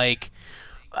off. Like,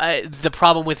 the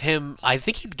problem with him, I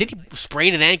think he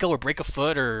sprain an ankle or break a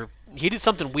foot, or he did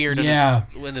something weird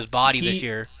in his body this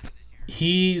year.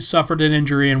 He suffered an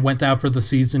injury and went out for the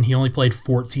season. He only played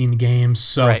 14 games,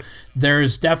 so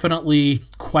there's definitely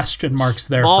question marks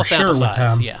there for sure with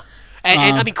him. Yeah,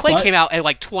 and I mean, Klay came out at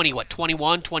like 21,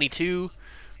 22.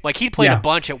 Like, he'd played a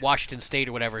bunch at Washington State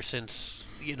or whatever since,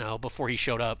 before he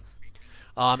showed up.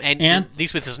 And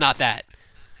Nesmith is not that.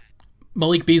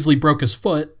 Malik Beasley broke his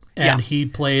foot, and he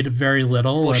played very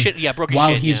little. Well, broke his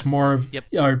while shin, he's more of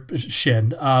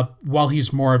shin. While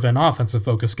he's more of an offensive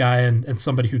focused guy and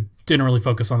somebody who didn't really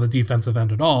focus on the defensive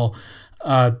end at all,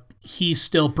 he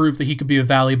still proved that he could be a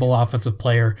valuable offensive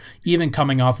player, even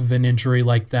coming off of an injury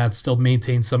like that. Still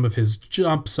maintain some of his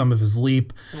jump, some of his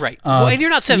leap. Right. And you're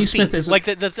not 7 feet. Like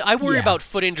I worry about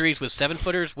foot injuries with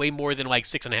 7-footers way more than like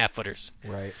 6.5-footers.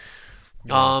 Right.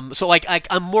 So like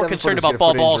I'm more concerned about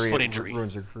Ball's foot injury.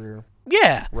 Ruins their career.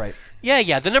 Yeah. Right.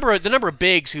 Yeah. The number of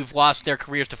bigs who've lost their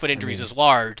careers to foot injuries is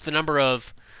large. The number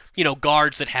of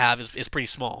guards that have is pretty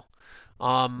small.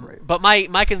 But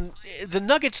the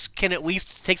Nuggets can at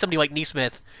least take somebody like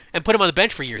Nesmith and put him on the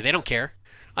bench for a year. They don't care.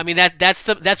 I mean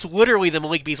that's literally the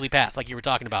Malik Beasley path, like you were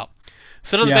talking about.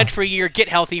 Sit on the bench for a year, get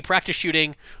healthy, practice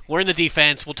shooting, learn the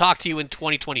defense. We'll talk to you in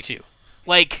 2022.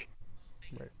 Like.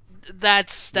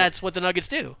 That's what the Nuggets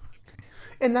do,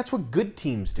 and that's what good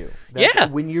teams do.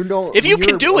 When you don't, if you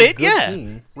can do it,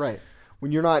 team, right?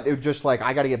 When you're not just like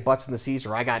I got to get butts in the seats,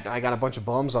 or I got a bunch of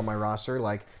bums on my roster,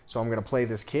 like so I'm going to play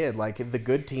this kid. Like the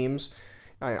good teams,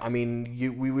 I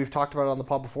mean, we've talked about it on the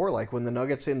pod before. Like when the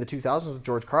Nuggets in the 2000s with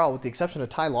George Karl, with the exception of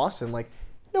Ty Lawson, like.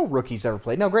 No rookies ever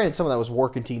played. Now, granted, some of that was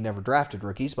Working Team never drafted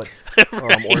rookies, but or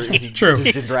he True.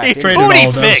 Just didn't draft Who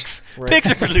needs picks? Right.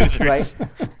 Picks are for losers, right?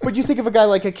 But you think of a guy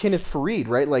like a Kenneth Faried,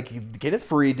 right? Like Kenneth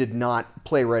Faried did not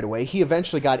play right away. He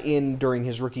eventually got in during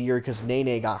his rookie year because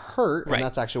Nene got hurt, and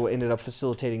that's actually what ended up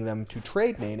facilitating them to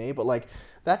trade Nene. But like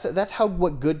that's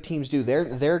what good teams do.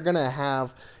 They're gonna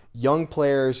have young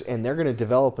players, and they're gonna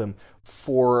develop them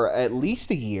for at least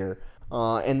a year.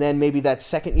 And then maybe that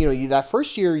second, that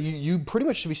first year, you pretty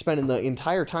much should be spending the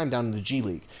entire time down in the G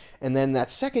League. And then that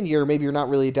second year, maybe you're not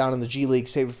really down in the G League,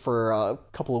 save for a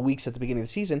couple of weeks at the beginning of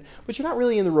the season, but you're not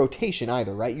really in the rotation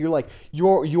either, right? You're like,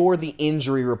 you're the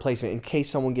injury replacement. In case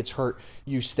someone gets hurt,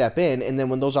 you step in. And then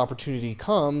when those opportunity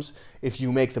comes, if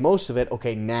you make the most of it,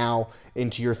 okay, now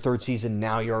into your third season,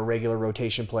 now you're a regular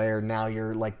rotation player. Now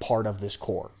you're like part of this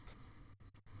core.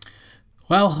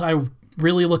 Well, I'm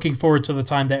really looking forward to the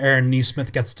time that Aaron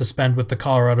Nesmith gets to spend with the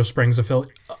Colorado Springs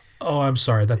affiliate. Oh, I'm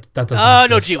sorry. That doesn't exist.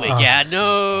 No G League.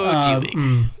 G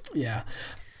League. Yeah.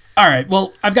 All right.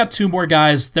 Well, I've got two more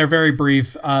guys. They're very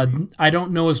brief. I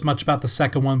don't know as much about the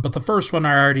second one, but the first one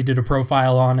I already did a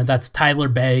profile on, and that's Tyler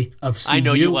Bay of CU. I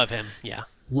know you love him. Yeah.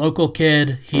 Local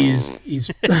kid. He's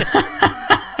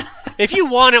If you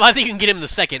want him, I think you can get him in the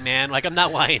second, man. Like, I'm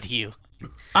not lying to you.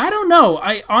 I don't know.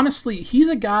 I honestly, he's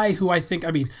a guy who I think,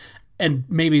 and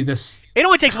maybe this it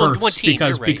only takes one hurts team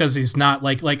because he's not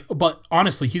but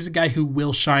honestly, he's a guy who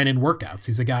will shine in workouts.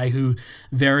 He's a guy who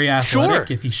very athletic.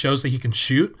 Sure. If he shows that he can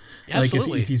shoot,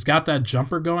 Absolutely. like if he's got that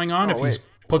jumper going on, he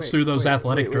puts through those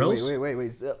athletic drills.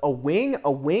 Wait. A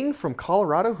wing from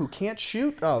Colorado who can't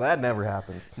shoot? Oh, that never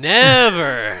happens.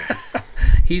 Never.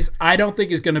 I don't think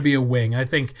he's going to be a wing. I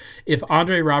think if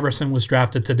Andre Robertson was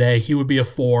drafted today, he would be a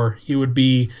 4. He would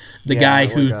be the guy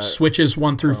who switches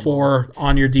 1 through 4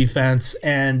 on your defense,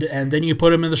 and then you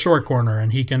put him in the short corner,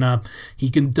 and he can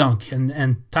dunk.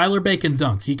 And Tyler Bay can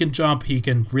dunk. He can jump. He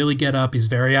can really get up. He's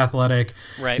very athletic.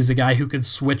 Right. He's a guy who can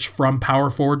switch from power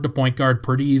forward to point guard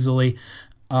pretty easily.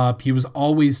 He was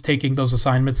always taking those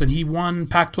assignments, and he won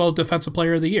Pac-12 Defensive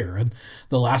Player of the Year. And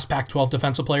the last Pac-12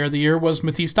 Defensive Player of the Year was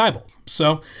Matisse Thybulle.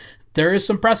 So there is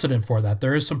some precedent for that.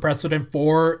 There is some precedent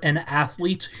for an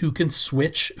athlete who can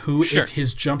switch, who, if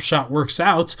his jump shot works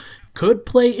out, could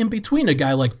play in between a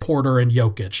guy like Porter and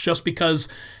Jokic, just because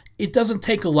it doesn't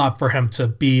take a lot for him to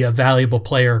be a valuable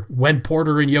player when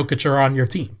Porter and Jokic are on your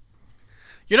team.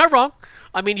 You're not wrong.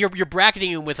 I mean, you're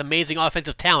bracketing him with amazing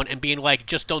offensive talent and being like,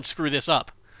 just don't screw this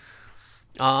up.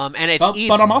 And it's easy.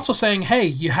 But I'm also saying, hey,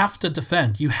 you have to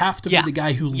defend. You have to be the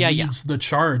guy who leads the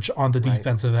charge on the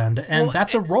defensive end, and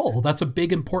that's a role. That's a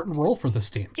big, important role for this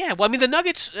team. Yeah, well, I mean, the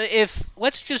Nuggets.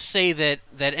 Let's just say that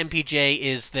MPJ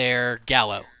is their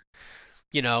Gallo.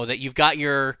 You know, that you've got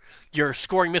your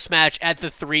scoring mismatch at the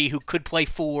 3 who could play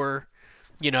 4.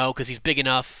 You know, because he's big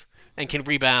enough and can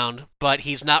rebound, but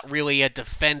he's not really a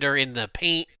defender in the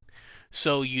paint.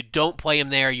 So you don't play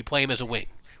him there. You play him as a wing,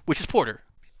 which is Porter.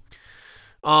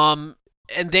 And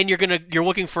then you're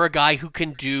looking for a guy who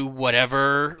can do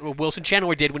whatever Wilson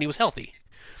Chandler did when he was healthy.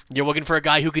 You're looking for a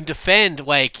guy who can defend,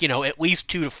 at least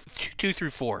 2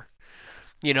 through 4.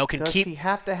 Does he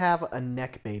have to have a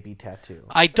neck baby tattoo?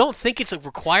 I don't think it's a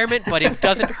requirement, but it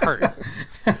doesn't hurt.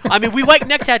 I mean, we like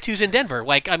neck tattoos in Denver.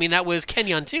 That was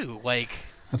Kenyon too.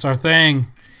 That's our thing.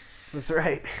 That's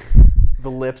right. The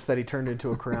lips that he turned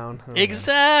into a crown.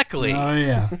 Exactly. Oh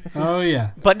yeah.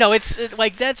 But no, it's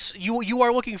that's you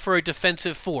are looking for a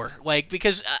defensive 4,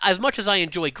 because as much as I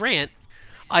enjoy Grant,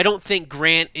 I don't think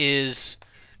Grant is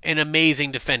an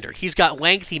amazing defender. He's got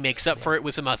length. He makes up for it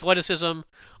with some athleticism.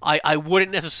 I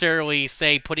wouldn't necessarily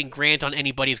say putting Grant on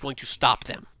anybody is going to stop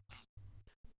them.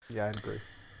 Yeah, I agree.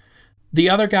 The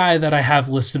other guy that I have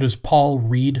listed is Paul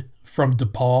Reed from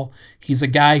DePaul. He's a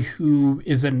guy who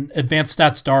is an advanced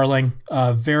stats darling,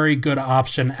 a very good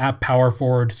option at power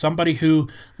forward. Somebody who,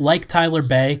 like Tyler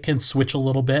Bay, can switch a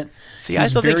little bit. See, I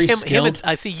still think him.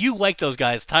 I see you like those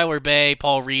guys, Tyler Bay,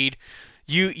 Paul Reed.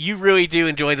 You really do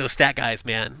enjoy those stat guys,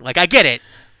 man. I get it.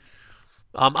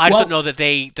 I just don't know that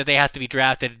they have to be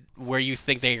drafted where you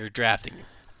think they are drafting.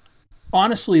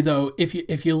 Honestly, though,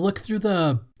 if you look through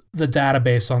the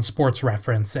database on Sports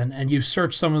Reference and you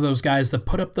search some of those guys that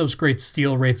put up those great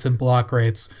steal rates and block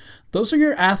rates, those are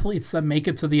your athletes that make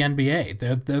it to the NBA.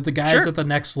 They're the guys at the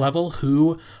next level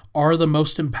who are the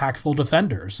most impactful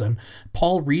defenders. And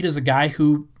Paul Reed is a guy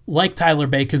who, like Tyler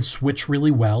Bay, can switch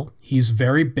really well. He's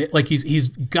very big. He's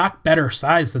got better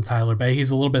size than Tyler Bay.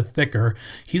 He's a little bit thicker.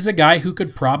 He's a guy who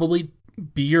could probably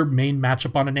be your main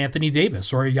matchup on an Anthony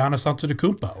Davis or a Giannis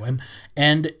Antetokounmpo.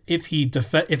 And if he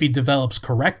develops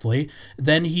correctly,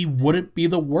 then he wouldn't be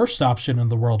the worst option in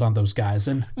the world on those guys.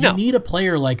 And you need a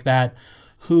player like that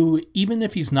who, even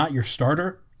if he's not your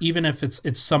starter, even if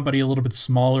it's somebody a little bit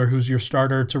smaller who's your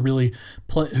starter to really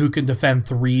play, who can defend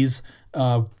 3s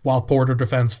while Porter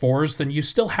defends 4s, then you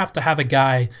still have to have a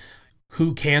guy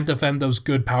who can defend those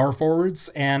good power forwards.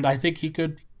 And I think he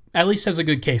could at least has a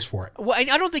good case for it. Well, I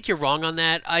don't think you're wrong on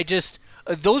that. I just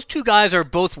those two guys are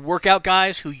both workout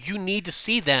guys who you need to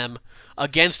see them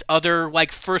against other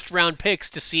first-round picks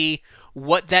to see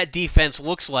what that defense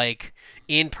looks like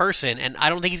in person, and I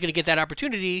don't think he's going to get that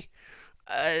opportunity.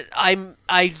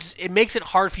 It makes it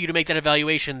hard for you to make that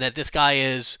evaluation that this guy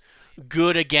is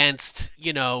good against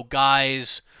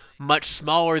guys much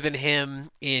smaller than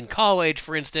him in college,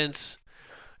 for instance.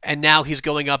 And now he's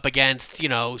going up against,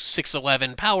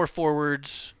 6'11" power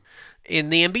forwards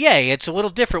in the NBA. It's a little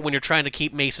different when you're trying to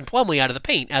keep Mason Plumlee out of the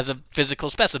paint as a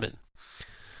physical specimen.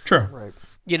 True. Right.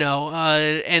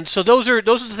 And so those are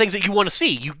the things that you want to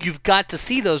see. You've got to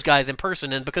see those guys in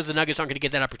person, and because the Nuggets aren't going to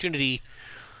get that opportunity,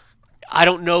 I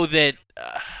don't know that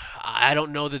I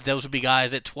don't know that those would be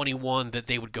guys at 21 that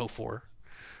they would go for.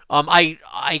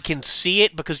 I can see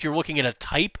it because you're looking at a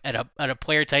type, at a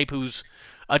player type who's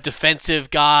a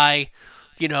defensive guy,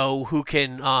 who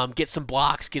can get some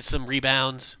blocks, get some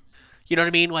rebounds. You know what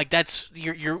I mean? Like that's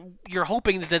you're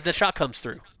hoping that the shot comes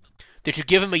through. That you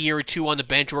give him a year or two on the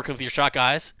bench working with your shot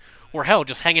guys, or hell,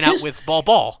 just hanging out with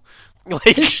ball.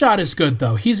 His shot is good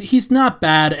though. He's not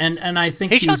bad, and I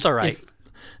think his shot's all right.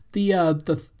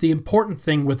 The important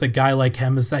thing with a guy like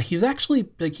him is that he's actually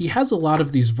he has a lot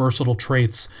of these versatile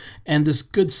traits and this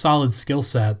good solid skill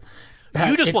set.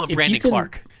 You just want Brandon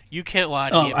Clark. You can't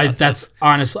lie to me about that's this.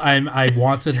 honest. I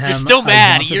wanted him. You're still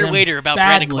mad a year later about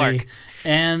badly, Brandon Clark.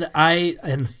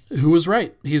 And who was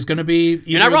right? He's going to be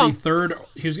You're not wrong. third.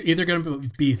 He's either going to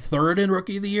be third in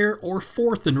Rookie of the Year or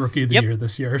fourth in Rookie of the Year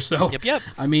this year. So Yep.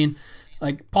 I mean,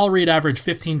 like Paul Reed averaged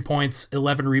 15 points,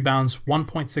 11 rebounds,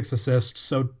 1.6 assists.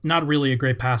 So not really a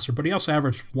great passer, but he also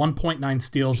averaged 1.9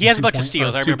 steals. He has a bunch of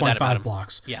steals. I remember that about him. 2.5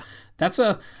 blocks. Yeah, that's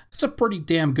a pretty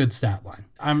damn good stat line.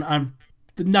 I'm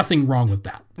nothing wrong with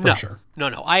that for sure. No.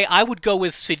 I would go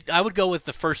with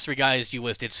the first three guys you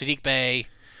listed: Sadiq Bey,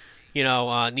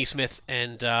 Nesmith,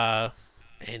 and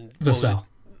Vassell.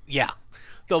 Yeah.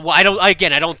 But I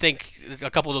don't think a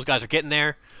couple of those guys are getting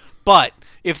there. But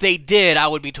if they did, I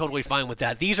would be totally fine with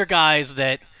that. These are guys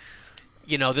that,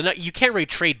 you can't really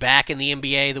trade back in the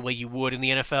NBA the way you would in the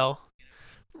NFL.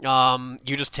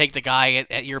 You just take the guy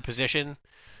at your position.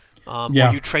 Or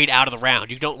you trade out of the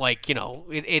round. You don't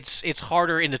it's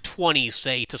harder in the 20s,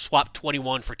 say, to swap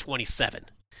 21 for 27.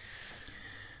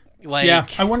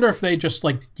 I wonder if they just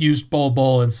used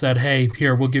Bol and said, hey,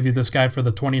 here, we'll give you this guy for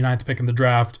the 29th pick in the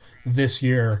draft this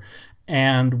year,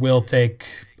 and we'll take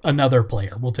another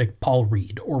player. We'll take Paul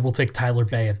Reed, or we'll take Tyler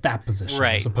Bey at that position,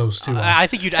 as opposed to... I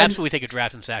think you'd absolutely take a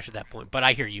draft and stash at that point, but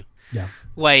I hear you. Yeah.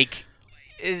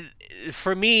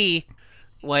 For me,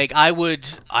 I would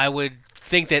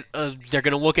think that they're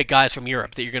going to look at guys from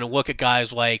Europe, that you're going to look at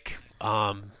guys like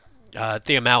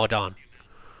Theo Maledon.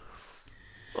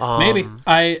 Maybe.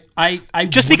 I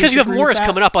just because you have Morris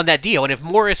coming up on that deal, and if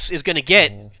Morris is going to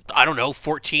get, I don't know,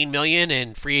 $14 million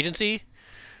in free agency,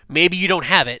 maybe you don't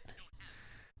have it.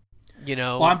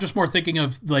 Well, I'm just more thinking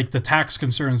of the tax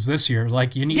concerns this year.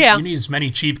 You need as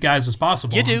many cheap guys as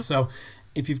possible. You do. And so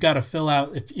if you've got to fill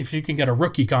out, if you can get a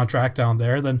rookie contract down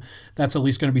there, then that's at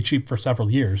least going to be cheap for several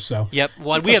years. So yep.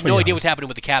 Well, we have no idea what's happening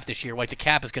with the cap this year. The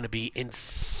cap is going to be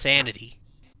insanity.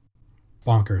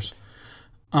 Bonkers.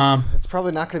 It's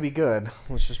probably not going to be good.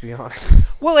 Let's just be honest.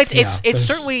 Well, it's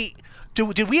certainly.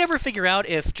 Did we ever figure out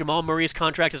if Jamal Murray's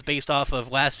contract is based off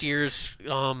of last year's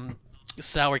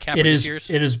salary cap? It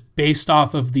is based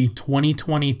off of the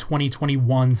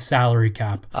 2020-2021 salary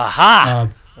cap. Aha.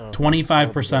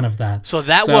 25% of that. So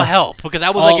that will help, because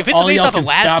I was if it's based off of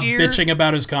last year, stop bitching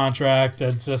about his contract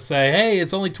and just say, hey,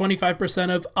 it's only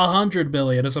 25% of $100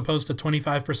 billion as opposed to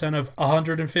 25% of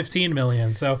 $115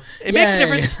 million. So it makes a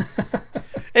difference.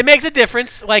 It makes a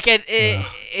difference.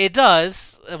 It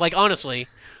does. Honestly,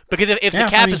 because if the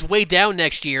cap is way down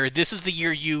next year, this is the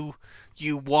year you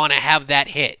want to have that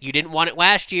hit. You didn't want it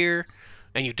last year,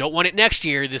 and you don't want it next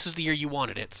year. This is the year you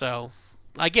wanted it. So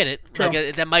I get it.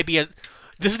 That might be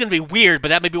this is going to be weird, but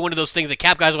that may be one of those things that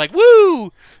cap guys are like,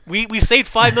 woo! We saved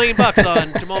 $5 million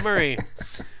on Jamal Murray.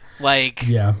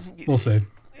 Yeah, we'll see.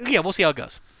 Yeah, we'll see how it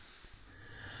goes.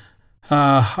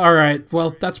 All right.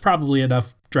 Well, that's probably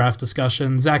enough draft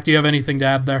discussion. Zach, do you have anything to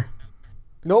add there?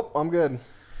 Nope, I'm good.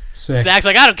 Sick. Zach's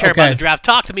I don't care about the draft.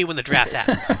 Talk to me when the draft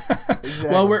happens. Exactly.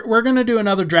 Well, we're going to do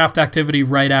another draft activity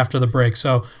right after the break.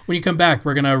 So when you come back,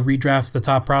 we're going to redraft the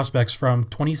top prospects from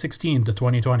 2016 to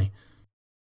 2020.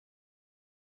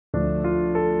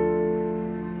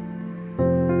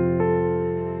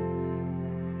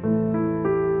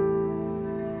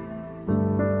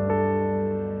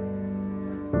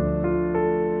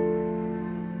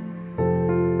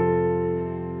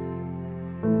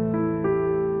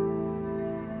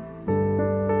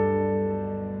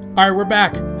 All right, we're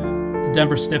back. The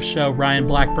Denver Stiff Show. Ryan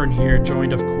Blackburn here,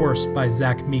 joined, of course, by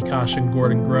Zach Mikosh and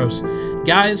Gordon Gross.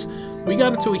 Guys, we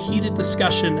got into a heated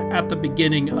discussion at the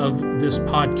beginning of this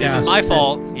podcast. This is my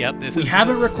fault. Yep. We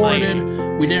haven't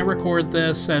recorded. We didn't record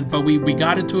this, but we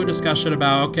got into a discussion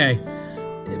about,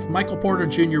 if Michael Porter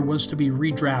Jr. was to be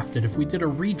redrafted, if we did a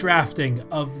redrafting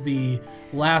of the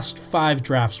last 5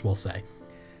 drafts, we'll say,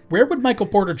 where would Michael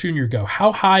Porter Jr. go?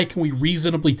 How high can we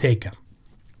reasonably take him?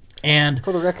 And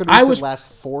for the record, we said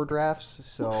last 4 drafts.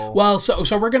 So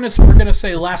we're gonna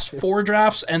say last 4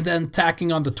 drafts, and then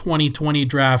tacking on the 2020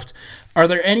 draft. Are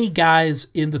there any guys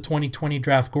in the 2020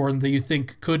 draft, Gordon, that you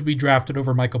think could be drafted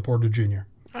over Michael Porter Jr.?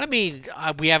 I mean,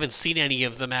 we haven't seen any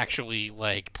of them actually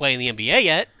like play in the NBA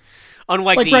yet.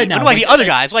 Unlike Like right now, unlike like- the other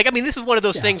guys. Like, I mean, this is one of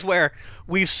those things where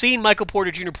we've seen Michael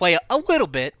Porter Jr. play a little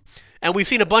bit, and we've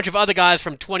seen a bunch of other guys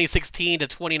from 2016 to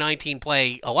 2019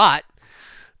 play a lot.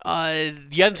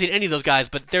 You haven't seen any of those guys,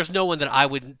 but there's no one that I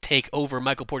would take over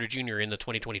Michael Porter Jr. in the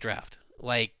 2020 draft.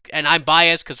 Like, and I'm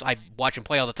biased because I watch him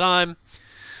play all the time.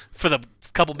 For the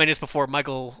couple minutes before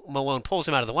Michael Malone pulls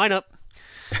him out of the lineup,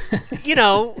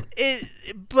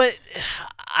 but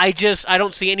I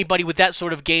don't see anybody with that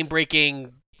sort of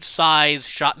game-breaking size,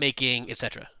 shot-making,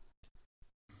 etc.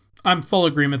 I'm full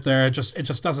agreement there. It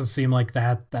just doesn't seem like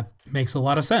that makes a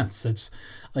lot of sense. It's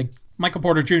like Michael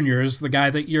Porter Jr. is the guy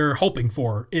that you're hoping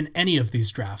for in any of these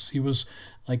drafts. He was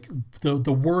like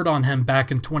the word on him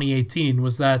back in 2018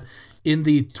 was that in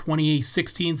the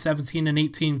 2016, 17, and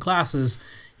 18 classes,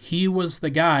 he was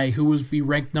the guy who was be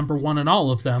ranked number one in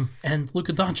all of them, and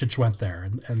Luka Doncic went there,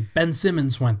 and Ben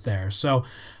Simmons went there. So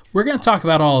we're going to talk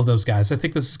about all of those guys. I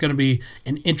think this is going to be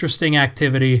an interesting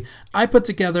activity. I put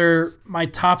together my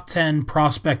top 10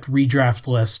 prospect redraft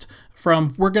list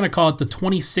from, we're going to call it the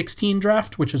 2016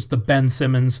 draft, which is the Ben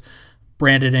Simmons,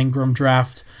 Brandon Ingram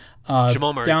draft.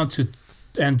 Jamal Murray.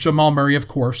 And Jamal Murray, of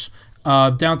course.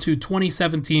 Down to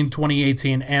 2017,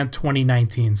 2018, and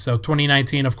 2019. So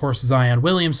 2019, of course, Zion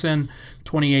Williamson.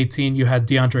 2018, you had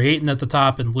DeAndre Ayton at the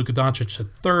top and Luka Doncic at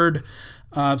third.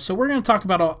 So we're going to talk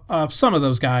about some of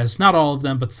those guys. Not all of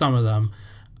them, but some of them.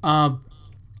 I'll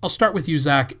start with you,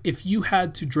 Zach. If you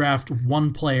had to draft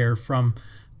one player from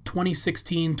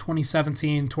 2016,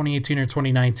 2017, 2018, or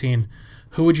 2019,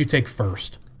 who would you take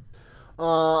first?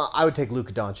 I would take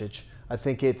Luka Doncic. I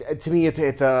think to me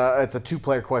it's a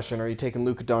two-player question. Are you taking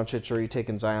Luka Doncic or are you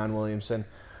taking Zion Williamson?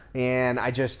 And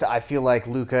I feel like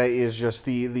Luka is just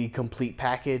the complete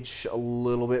package a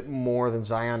little bit more than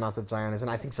Zion. Not that Zion isn't.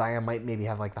 I think Zion might maybe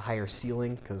have like the higher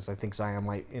ceiling because I think Zion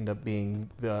might end up being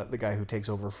the guy who takes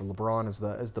over for LeBron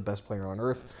as the best player on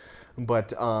earth.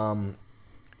 But I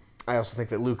also think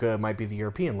that Luka might be the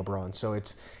European LeBron. So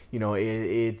it's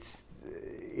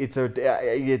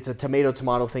a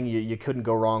tomato thing. You couldn't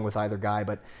go wrong with either guy,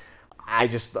 but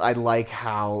I like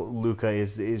how Luka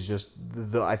is just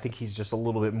I think he's just a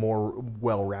little bit more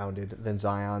well-rounded than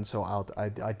Zion, so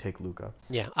I'd take Luka.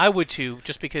 Yeah, I would too,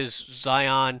 just because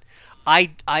Zion,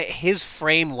 his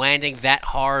frame landing that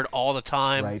hard all the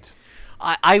time. Right.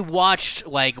 I watched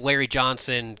like Larry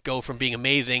Johnson go from being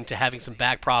amazing to having some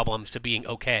back problems to being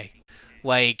okay.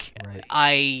 Like Right.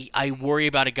 I worry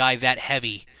about a guy that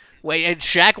heavy. And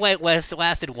Shaq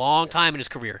lasted a long time in his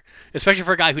career, especially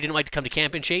for a guy who didn't like to come to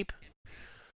camp in shape.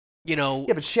 Yeah,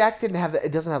 but Shaq didn't have that.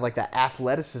 It doesn't have like that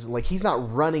athleticism. Like he's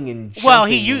not running and jumping. Well,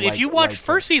 if you watch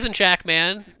first season Shaq,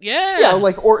 man, yeah,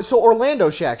 Orlando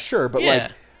Shaq, sure, but Yeah.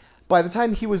 like by the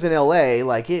time he was in LA,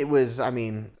 like it was. I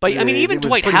mean, even it was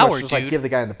Dwight pretty Howard, much just like dude. give the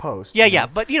guy in the post. Yeah,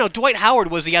 but Dwight Howard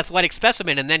was the athletic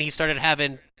specimen, and then he started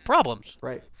having problems.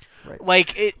 Right.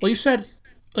 Like it. Well, you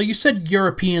said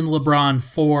European LeBron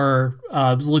for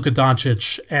Luka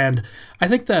Doncic, and I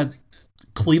think that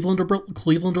Cleveland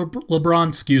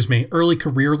LeBron, early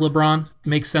career LeBron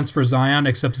makes sense for Zion,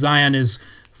 except Zion is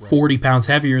 40 pounds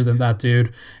heavier than that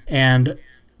dude and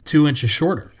 2 inches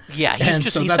shorter. Yeah,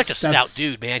 he's such a stout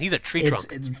dude, man. He's a tree trunk.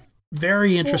 It's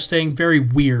very interesting, very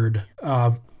weird,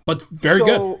 but very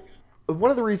good.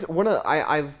 One of the reasons,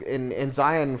 and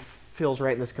Zion feels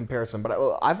right in this comparison, but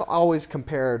I've always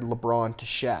compared LeBron to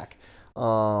Shaq,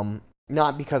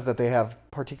 not because that they have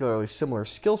particularly similar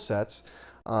skill sets,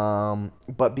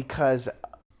 but because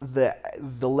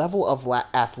the level of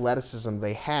athleticism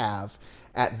they have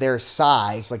at their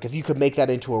size, like if you could make that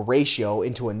into a ratio,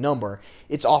 into a number,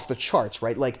 it's off the charts,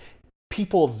 right? Like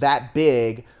people that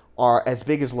big are as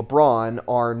big as LeBron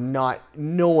are not,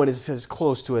 no one is as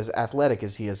close to as athletic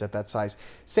as he is at that size.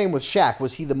 Same with Shaq.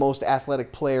 Was he the most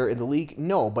athletic player in the league?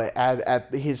 No, but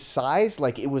at his size,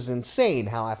 like it was insane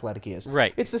how athletic he is.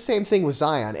 Right. It's the same thing with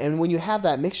Zion. And when you have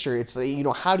that mixture, it's,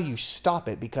 how do you stop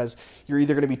it? Because you're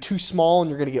either going to be too small and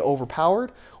you're going to get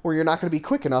overpowered, or you're not going to be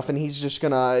quick enough and he's just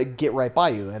going to get right by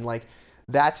you. And like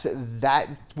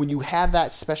when you have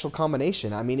that special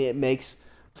combination, I mean, it makes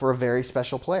for a very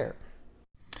special player.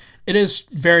 It is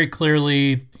very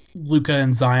clearly Luka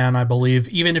and Zion, I believe.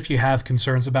 Even if you have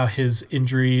concerns about his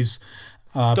injuries,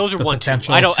 those are the 1-2.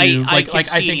 potential I don't. to, I can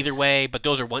see think either way, but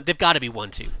those are one. They've got to be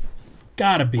 1-2.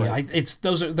 Gotta be. Right.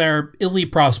 They're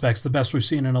elite prospects, the best we've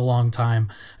seen in a long time,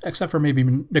 except for maybe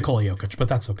Nikola Jokic, but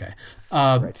that's okay.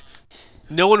 Right.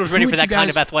 No one was ready for would that you kind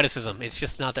guys- of athleticism. It's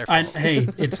just not their fault. Hey,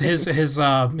 it's his it's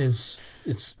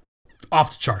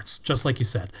off the charts, just like you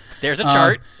said. There's a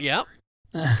chart. Yep.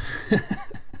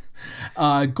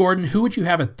 Gordon, who would you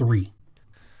have at 3?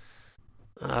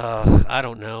 I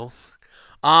don't know.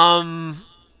 Um,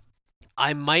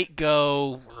 I might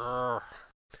go.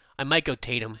 I might go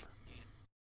Tatum.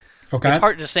 Okay. It's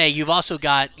hard to say. You've also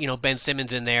got Ben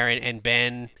Simmons in there, and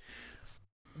Ben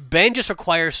just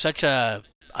requires such a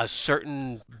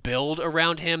certain build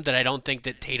around him that I don't think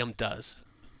that Tatum does.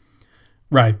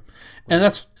 Right. And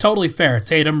that's totally fair.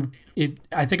 Tatum,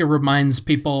 I think it reminds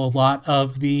people a lot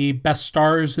of the best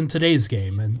stars in today's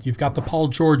game. And you've got the Paul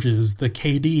Georges, the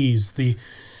KDs,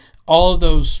 all of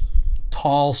those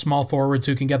tall, small forwards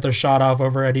who can get their shot off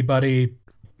over anybody.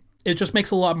 It just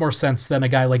makes a lot more sense than a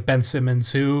guy like Ben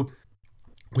Simmons, who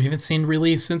we haven't seen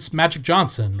really since Magic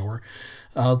Johnson or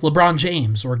LeBron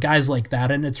James or guys like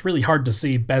that. And it's really hard to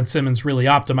see Ben Simmons really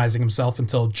optimizing himself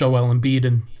until Joel Embiid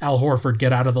and Al Horford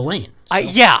get out of the lane. So.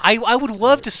 I would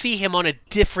love to see him on a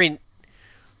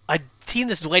team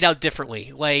that's laid out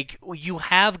differently. Like, you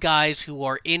have guys who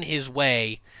are in his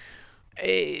way.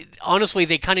 Honestly,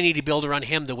 they kind of need to build around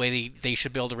him the way they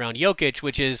should build around Jokic,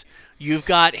 which is you've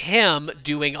got him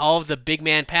doing all of the big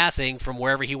man passing from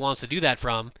wherever he wants to do that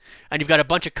from, and you've got a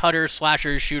bunch of cutters,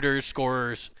 slashers, shooters,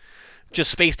 scorers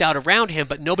just spaced out around him,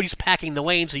 but nobody's packing the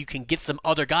lane so you can get some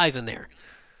other guys in there.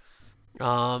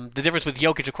 The difference with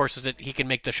Jokic, of course, is that he can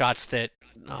make the shots that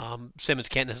Simmons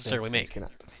can't necessarily make.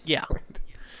 Cannot. Yeah.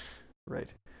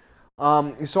 Right.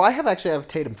 So I have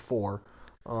Tatum 4,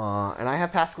 and I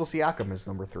have Pascal Siakam as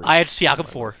number 3. I had Siakam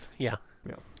 4. Yeah.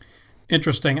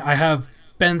 Interesting. I have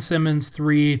Ben Simmons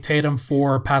 3, Tatum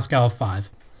 4, Pascal 5.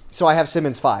 So I have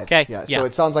Simmons 5. Okay. Yeah. So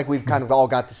it sounds like we've kind of all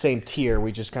got the same tier.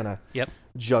 We just kind of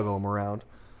juggle them around.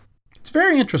 It's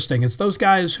very interesting. It's those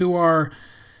guys who are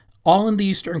all in the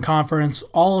Eastern Conference,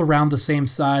 all around the same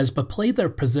size, but play their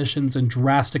positions in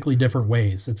drastically different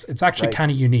ways. It's actually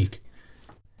kind of unique.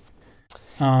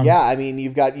 I mean,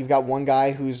 you've got one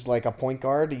guy who's like a point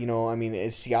guard. I mean,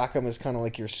 Siakam is kind of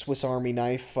like your Swiss Army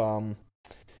knife, and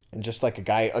just like a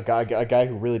guy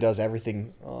who really does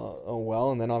everything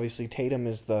well. And then obviously Tatum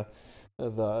is the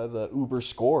uber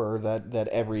scorer that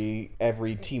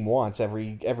every team wants.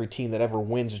 Every team that ever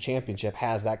wins a championship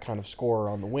has that kind of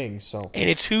scorer on the wing. So, and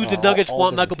it's who the Nuggets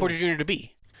want Michael Porter Jr. to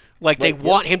be. Like, they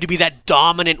want him to be that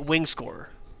dominant wing scorer.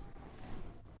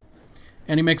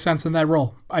 And he makes sense in that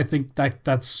role. I think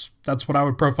that's what I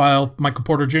would profile Michael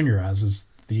Porter Jr. as, is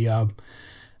the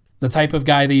type of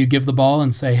guy that you give the ball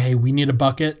and say, hey, we need a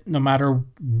bucket no matter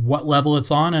what level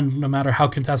it's on and no matter how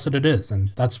contested it is.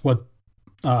 And that's what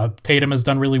Tatum has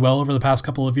done really well over the past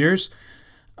couple of years.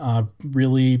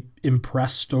 Really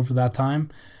impressed over that time.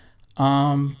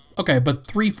 Okay, but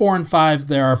 3, 4, and 5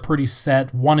 there are pretty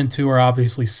set. 1 and 2 are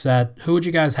obviously set. Who would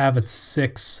you guys have at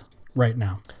 6 right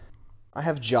now? I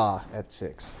have Ja at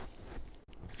 6.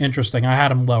 Interesting. I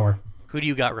had him lower. Who do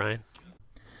you got, Ryan?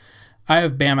 I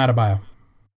have Bam Adebayo.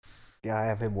 Yeah, I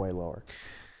have him way lower.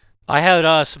 I had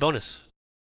Sabonis.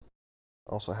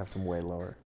 Also have him way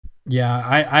lower.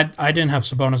 Yeah, I didn't have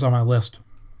Sabonis on my list.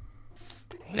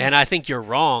 And I think you're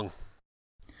wrong.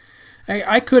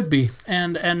 I could be,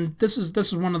 and this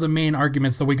is one of the main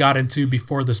arguments that we got into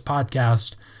before this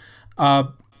podcast. I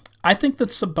think that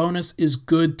Sabonis is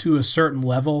good to a certain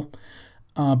level,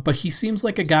 but he seems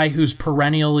like a guy who's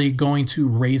perennially going to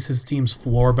raise his team's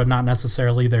floor, but not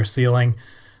necessarily their ceiling.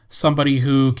 Somebody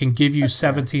who can give you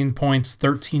 17 points,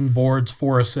 13 boards,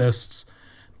 4 assists,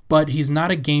 but he's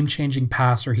not a game-changing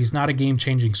passer. He's not a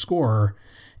game-changing scorer,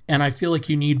 and I feel like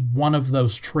you need one of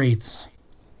those traits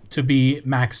to be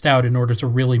maxed out in order to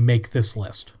really make this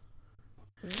list.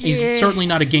 He's certainly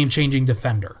not a game-changing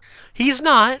defender. He's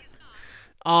not.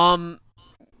 But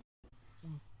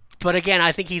again,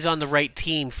 I think he's on the right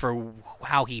team for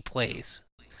how he plays.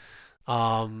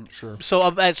 Sure.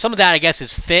 So some of that, I guess,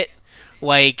 is fit.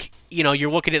 Like,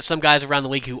 you're looking at some guys around the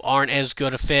league who aren't as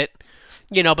good a fit.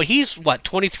 But he's,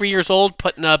 23 years old,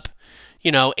 putting up,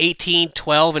 18,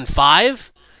 12, and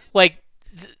 5? Like,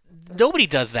 nobody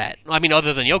does that. I mean,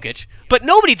 other than Jokic. But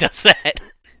nobody does that.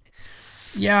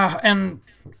 Yeah, and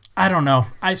I don't know.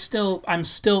 I'm still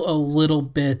a little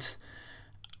bit...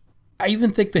 I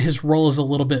even think that his role is a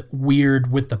little bit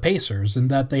weird with the Pacers, in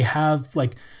that they have,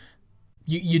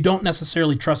 you don't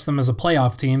necessarily trust them as a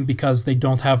playoff team because they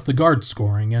don't have the guard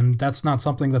scoring, and that's not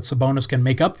something that Sabonis can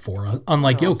make up for,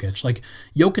 unlike Jokic. Like,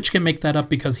 Jokic can make that up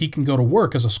because he can go to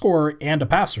work as a scorer and a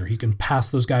passer. He can pass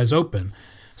those guys open.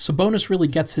 Sabonis really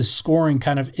gets his scoring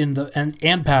kind of in the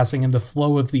and passing in the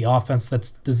flow of the offense that's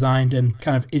designed and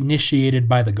kind of initiated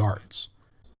by the guards.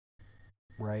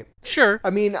 Right. Sure.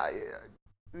 I mean, I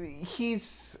agree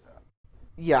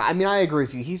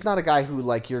with you. He's not a guy who,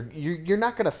 like, you're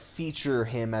not going to feature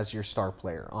him as your star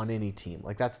player on any team.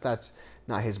 Like, that's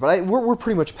not his, but we're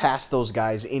pretty much past those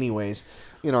guys anyways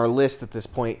in our list at this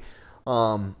point,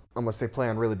 unless they play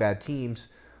on really bad teams.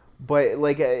 But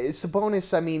like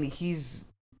Sabonis, I mean, he's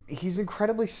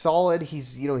incredibly solid.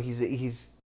 He's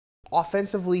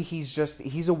offensively,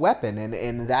 he's a weapon,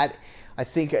 and that, I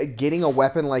think, getting a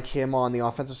weapon like him on the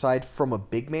offensive side from a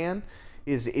big man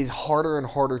is harder and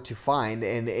harder to find,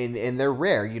 and they're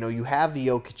rare. You have the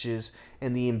Jokic's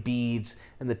and the Embiids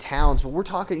and the Towns, but we're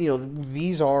talking,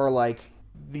 these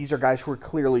are guys who are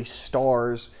clearly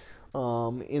stars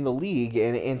in the league,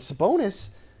 and Sabonis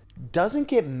doesn't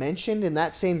get mentioned in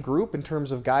that same group in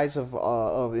terms of guys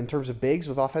in terms of bigs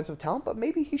with offensive talent, but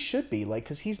maybe he should be,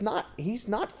 because he's not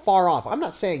far off. I'm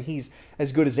not saying he's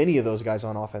as good as any of those guys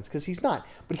on offense, because he's not,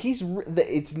 but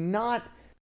it's not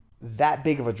that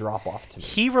big of a drop off to me.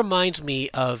 He reminds me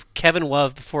of Kevin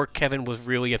Love before Kevin was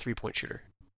really a 3-point shooter.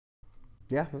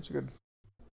 Yeah, that's good.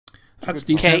 That's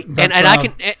decent.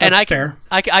 Okay, and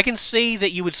I can see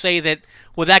that you would say that,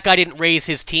 well, that guy didn't raise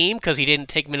his team because he didn't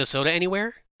take Minnesota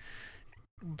anywhere.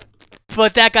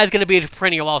 But that guy's going to be a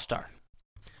perennial all-star.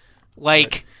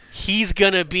 He's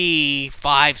going to be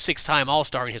 5-6-time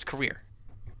all-star in his career.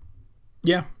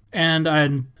 Yeah,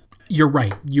 and you're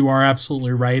right. You are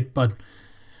absolutely right, but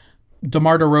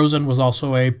DeMar DeRozan was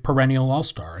also a perennial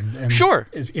all-star. And sure.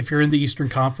 If you're in the Eastern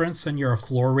Conference and you're a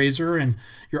floor raiser and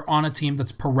you're on a team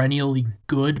that's perennially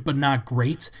good but not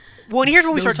great. Well, and here's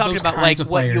what we start talking about,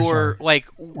 what you're,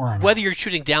 whether you're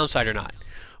choosing downside or not.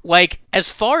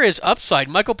 As far as upside,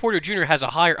 Michael Porter Jr. has a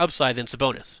higher upside than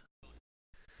Sabonis.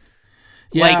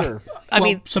 Yeah, I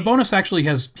mean, Sabonis actually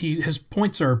his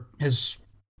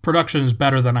production is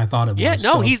better than I thought it was. Yeah,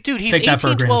 no, he's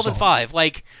 18, 12, and 5.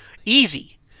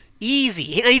 Easy.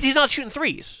 He's not shooting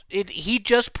threes. He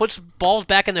just puts balls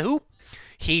back in the hoop.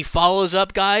 He follows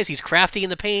up guys. He's crafty in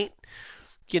the paint.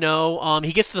 He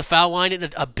gets to the foul line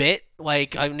a bit.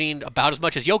 About as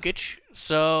much as Jokic.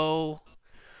 So.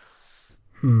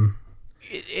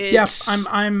 Yeah,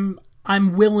 I'm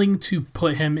willing to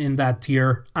put him in that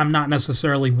tier. I'm not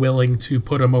necessarily willing to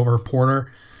put him over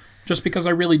Porter, just because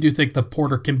I really do think that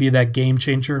Porter can be that game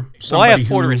changer. I have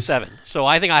Porter at 7, so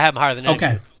I think I have him higher than that.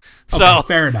 Okay. So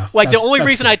fair enough. The only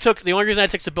reason I took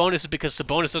Sabonis is because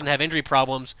Sabonis doesn't have injury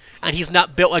problems, and he's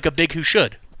not built like a big who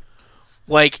should.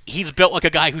 He's built like a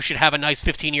guy who should have a nice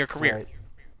 15-year career. Right.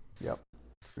 Yep,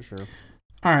 for sure.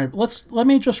 All right, let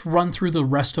me just run through the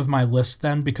rest of my list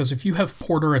then, because if you have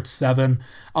Porter at 7,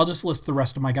 I'll just list the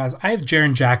rest of my guys. I have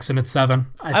Jaren Jackson at 7.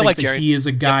 I think that Jaren. He is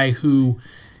a guy who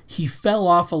he fell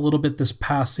off a little bit this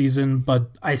past season, but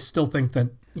I still think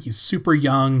that he's super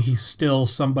young. He's still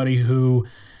somebody who,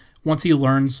 once he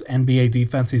learns NBA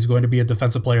defense, he's going to be a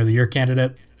Defensive Player of the Year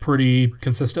candidate pretty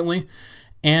consistently.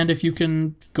 And if you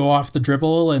can go off the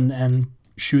dribble and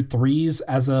shoot threes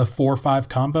as a 4-5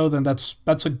 combo, then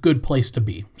that's a good place to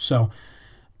be. So,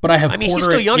 but I have. Porter he's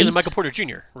still younger than Michael Porter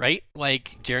Jr., right?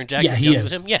 Jaren Jackson. Yeah, he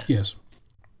is. Him? Yeah, he is.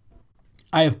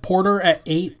 I have Porter at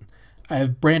 8. I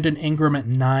have Brandon Ingram at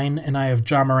 9, and I have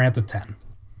Ja Morant at 10.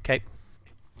 Okay.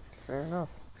 Fair enough.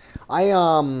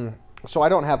 So I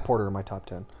don't have Porter in my top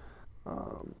 10.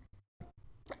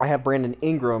 I have Brandon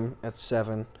Ingram at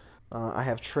 7. I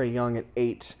have Trae Young at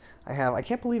 8. I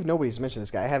can't believe nobody's mentioned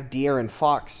this guy. I have De'Aaron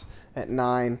Fox at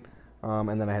 9,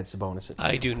 and then I had Sabonis at 10.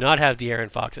 I do not have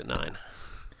De'Aaron Fox at 9.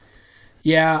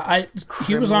 Yeah,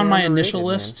 he was on my initial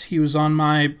list. Man. He was on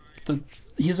my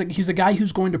he's a guy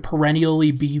who's going to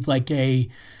perennially be like a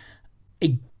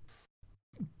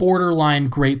borderline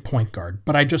great point guard,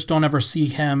 but I just don't ever see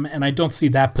him, and I don't see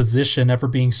that position ever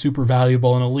being super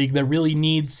valuable in a league that really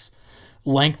needs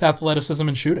length, athleticism,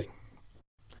 and shooting.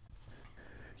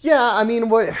 Yeah, I mean,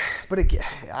 where's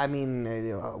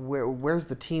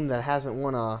the team that hasn't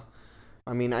won a?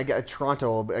 I mean, I got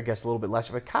Toronto, I guess a little bit less,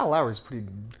 but Kyle Lowry's pretty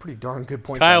darn good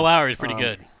point guard. Kyle Lowry's pretty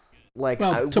good.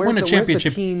 To win a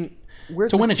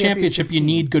championship, you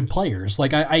need good players.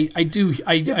 I agree with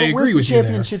you there. Where's the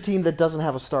championship team that doesn't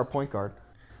have a star point guard?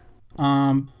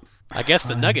 I guess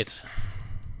the Nuggets.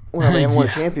 Well, they haven't won a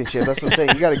championship. That's what I'm saying.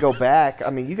 You got to go back. I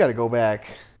mean,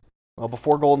 Well,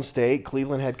 before Golden State,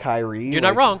 Cleveland had Kyrie. You're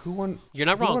not wrong. Who won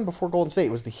before Golden State?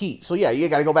 It was the Heat. So, yeah, you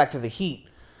got to go back to the Heat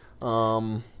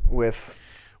with...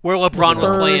 Where LeBron was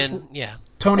playing, yeah.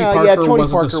 Tony Parker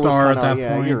wasn't a star at that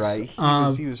point. You're right.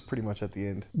 He was pretty much at the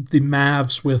end. The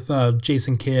Mavs with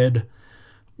Jason Kidd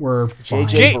were fine.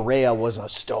 JJ Barea was a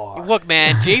star. Look,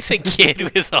 man, Jason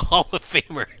Kidd was a Hall of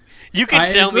Famer. You can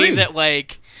tell me that,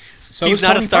 he's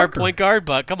not a star point guard,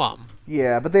 but come on.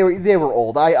 Yeah, but they were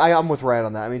old. I'm with Ryan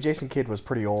on that. I mean, Jason Kidd was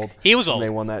pretty old. He was old. When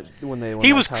they won that.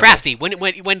 He was crafty.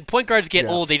 When point guards get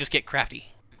old, they just get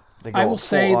crafty. They go I will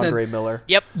say Andre that Miller.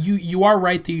 Yep. you are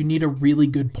right that you need a really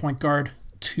good point guard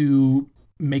to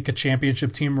make a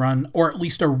championship team run, or at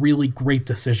least a really great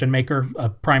decision maker, a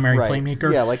primary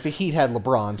playmaker. Yeah, like the Heat had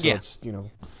LeBron, so it's,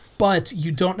 But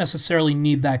you don't necessarily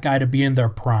need that guy to be in their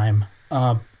prime.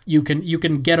 You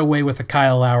can get away with a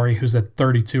Kyle Lowry who's at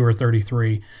 32 or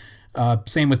 33.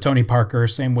 Same with Tony Parker,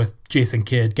 same with Jason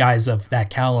Kidd, guys of that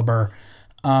caliber.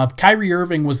 Kyrie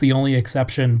Irving was the only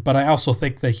exception, but I also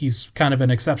think that he's kind of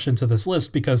an exception to this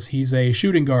list because he's a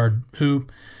shooting guard who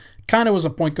kind of was a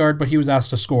point guard, but he was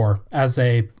asked to score as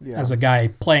a guy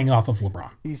playing off of LeBron.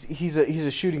 He's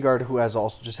a shooting guard who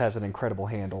also has an incredible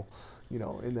handle,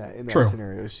 in that True.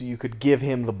 scenario. So you could give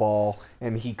him the ball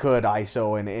and he could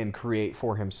ISO and create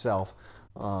for himself,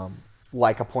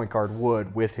 like a point guard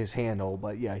would with his handle.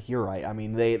 But yeah, you're right. I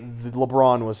mean,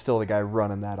 LeBron was still the guy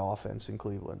running that offense in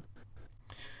Cleveland.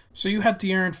 So you had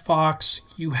De'Aaron Fox.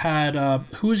 You had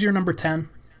who was your number 10?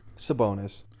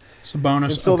 Sabonis.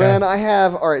 And so okay. then I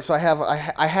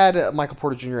had Michael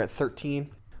Porter Jr. at 13.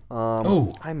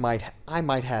 I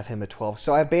might have him at 12.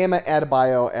 So I have Bam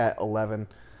Adebayo at 11.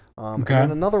 And then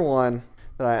another one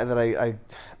that I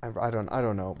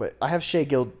don't know, but I have Shai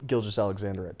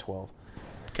Gilgeous-Alexander at 12.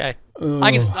 Okay. Ooh,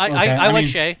 I like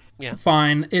Shai. Yeah.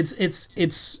 Fine.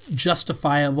 It's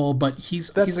justifiable, but he's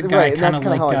a That's guy kind of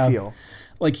like how I feel.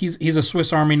 Like he's a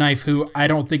Swiss Army knife who I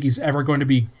don't think he's ever going to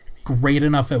be great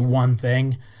enough at one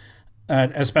thing.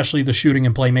 Especially the shooting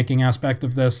and playmaking aspect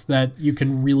of this, that you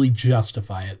can really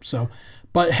justify it. So,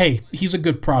 but hey, he's a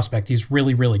good prospect. He's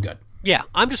really, really good. Yeah,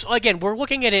 we're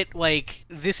looking at it like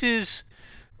this is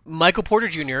Michael Porter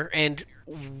Jr. and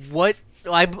what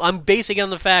I'm basing it on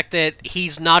the fact that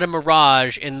he's not a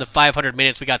mirage in the 500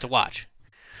 minutes we got to watch.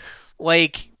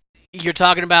 Like, you're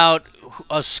talking about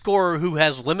a scorer who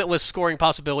has limitless scoring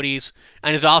possibilities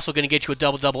and is also going to get you a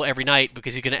double-double every night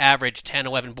because he's going to average 10,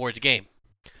 11 boards a game.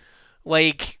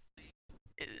 Like,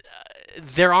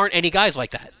 there aren't any guys like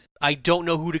that. I don't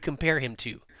know who to compare him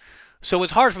to. So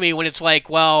it's hard for me when it's like,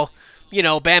 well,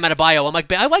 Bam Adebayo. I'm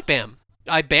like, I like Bam.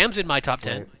 Bam's in my top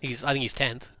 10. Right. I think he's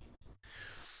 10th.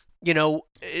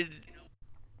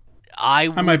 I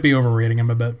might be overrating him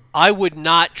a bit. I would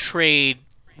not trade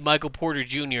Michael Porter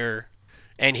Jr.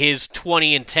 and his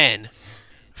 20 and 10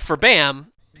 for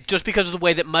Bam just because of the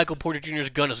way that Michael Porter Jr.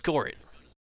 is going to score it.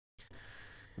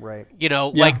 Right.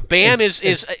 Like Bam is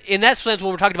in that sense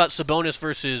when we're talking about Sabonis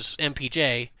versus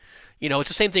MPJ, it's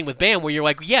the same thing with Bam where you're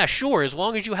like, yeah, sure, as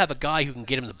long as you have a guy who can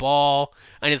get him the ball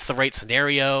and it's the right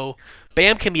scenario,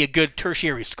 Bam can be a good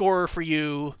tertiary scorer for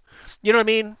you. You know what I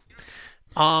mean?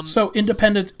 So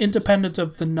independent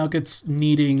of the Nuggets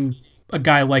needing a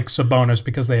guy like Sabonis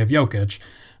because they have Jokic,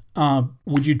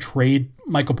 would you trade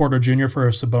Michael Porter Jr. for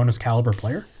a Sabonis caliber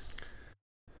player?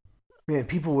 Man,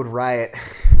 people would riot,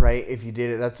 right, if you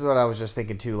did it. That's what I was just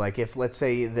thinking, too. Like, if, let's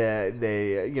say,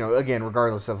 again,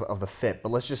 regardless of the fit, but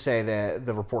let's just say that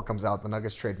the report comes out, the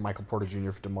Nuggets trade Michael Porter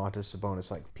Jr. for Domantas Sabonis,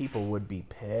 like, people would be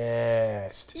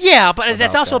pissed. Yeah, but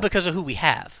that's also because of who we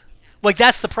have. Like,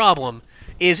 that's the problem,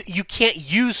 is you can't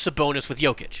use Sabonis with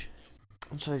Jokic.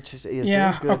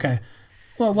 Okay.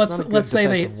 Well, let's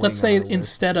say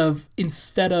instead of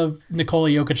Nikola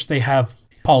Jokic, they have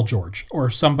Paul George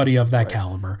or somebody of that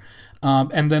caliber.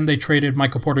 And then they traded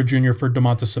Michael Porter Jr. for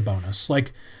Domantas Sabonis.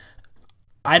 Like,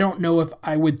 I don't know if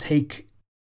I would take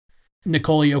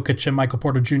Nikola Jokic and Michael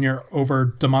Porter Jr.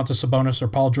 over Domantas Sabonis or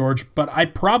Paul George, but I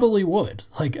probably would,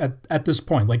 like, at this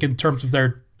point, like, in terms of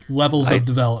their levels of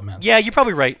development. Yeah, you're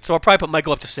probably right. So I'll probably put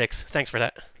Michael up to 6. Thanks for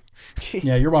that.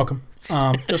 Yeah, you're welcome.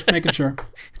 Just making sure.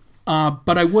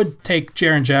 But I would take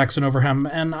Jaren Jackson over him,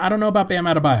 and I don't know about Bam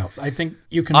Adebayo. I think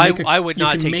you can make I would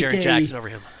not take Jaren Jackson over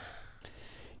him.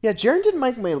 Yeah, Jaren didn't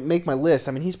make my list.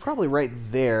 I mean, he's probably right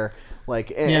there.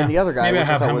 Like, and the other guy, which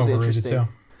I thought was interesting. Too.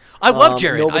 I love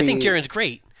Jaren. I think Jaren's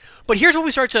great. But here's what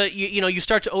we start to, you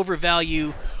start to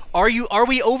overvalue. Are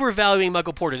we overvaluing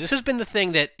Michael Porter? This has been the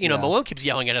thing that, Malone keeps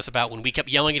yelling at us about when we kept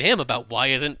yelling at him about why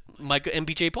isn't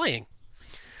MPJ playing.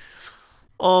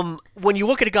 When you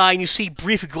look at a guy and you see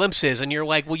brief glimpses and you're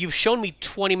like, well, you've shown me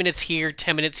 20 minutes here,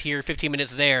 10 minutes here, 15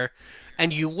 minutes there,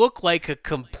 and you look like a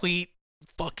complete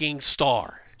fucking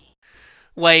star.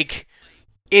 Like,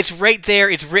 it's right there.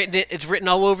 It's written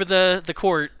all over the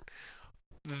court.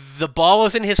 The ball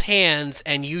is in his hands,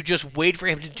 and you just wait for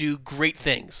him to do great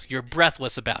things. You're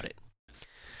breathless about it.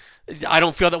 I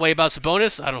don't feel that way about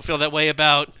Sabonis. I don't feel that way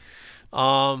about,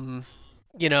 Bam.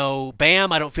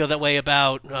 I don't feel that way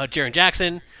about Jaren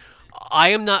Jackson. I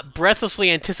am not breathlessly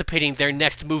anticipating their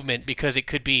next movement because it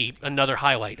could be another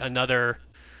highlight, another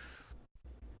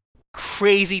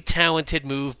crazy talented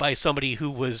move by somebody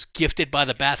who was gifted by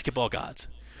the basketball gods.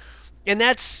 And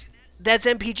that's that's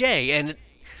MPJ, and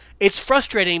it's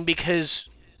frustrating because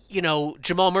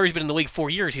Jamal Murray's been in the league 4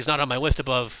 years. He's not on my list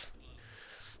above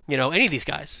any of these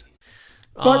guys.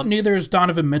 But neither is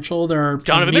Donovan Mitchell. Neither is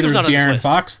De'Aaron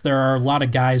Fox. There are a lot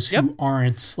of guys who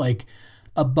aren't like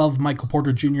above Michael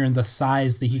Porter Jr. in the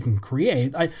size that he can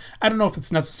create. I don't know if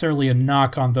it's necessarily a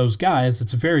knock on those guys.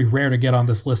 It's very rare to get on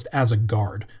this list as a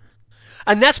guard.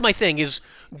 And that's my thing is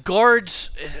guards.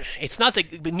 It's not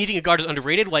that needing a guard is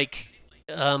underrated. Like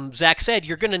Zach said,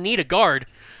 you're going to need a guard,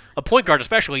 a point guard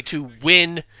especially, to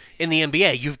win in the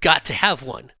NBA. You've got to have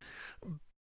one.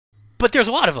 But there's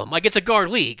a lot of them. Like, it's a guard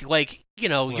league. Like,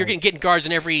 you're getting guards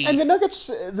in every... And the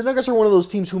Nuggets are one of those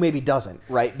teams who maybe doesn't,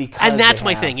 right? Because and that's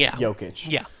my thing, yeah. Jokic.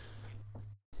 Yeah.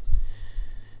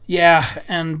 Yeah,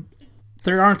 and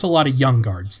there aren't a lot of young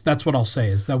guards. That's what I'll say,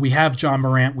 is that we have John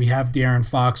Morant, we have De'Aaron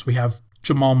Fox, we have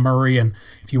Jamal Murray, and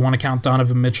if you want to count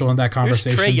Donovan Mitchell in that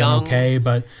conversation, then okay,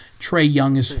 but Trae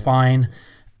Young is fine.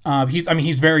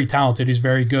 He's very talented, he's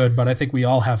very good, but I think we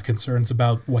all have concerns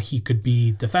about what he could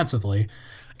be defensively.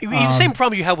 He's the same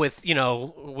problem you have with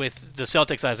the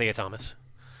Celtics' Isaiah Thomas.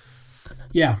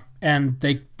 Yeah, and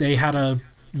they had a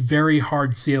very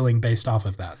hard ceiling based off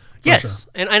of that. Yes,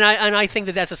 sure. and I think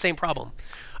that's the same problem.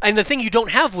 And the thing you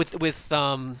don't have with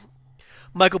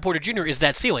Michael Porter Jr. is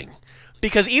that ceiling.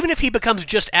 Because even if he becomes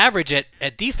just average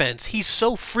at defense, he's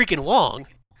so freaking long.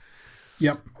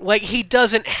 Yep. Like, he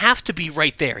doesn't have to be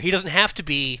right there. He doesn't have to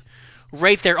be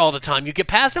right there all the time. You get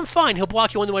past him, fine, he'll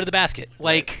block you on the way to the basket.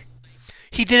 Like...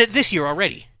 He did it this year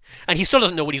already, and he still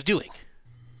doesn't know what he's doing.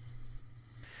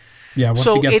 Yeah, once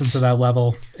he gets into that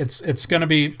level, it's gonna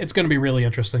be really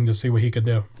interesting to see what he could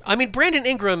do. I mean, Brandon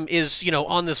Ingram is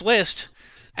on this list,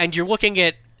 and you're looking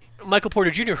at Michael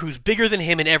Porter Jr., who's bigger than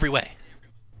him in every way.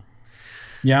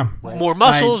 Yeah, more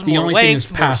muscles, more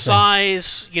length, more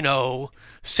size.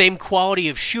 Same quality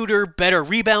of shooter, better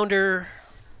rebounder.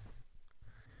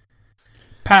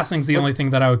 Passing's the only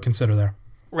thing that I would consider there.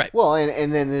 Right. Well,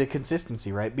 and then the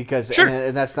consistency, right? Because sure.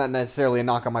 and that's not necessarily a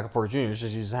knock on Michael Porter Jr. It's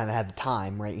just he just hadn't had the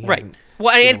time, right? Right.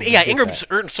 Well, and Ingram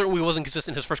certainly wasn't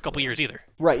consistent his first couple of years either.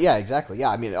 Right. Yeah. Exactly. Yeah.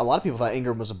 I mean, a lot of people thought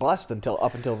Ingram was a bust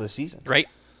up until this season. Right.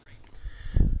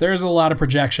 There's a lot of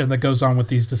projection that goes on with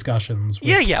these discussions.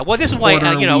 Yeah. Well, this is why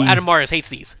Adam Morris hates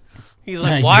these. He's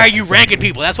like, why are you ranking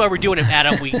people? That's why we're doing it,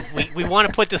 Adam. We want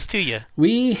to put this to you.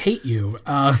 We hate you.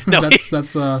 No,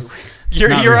 that's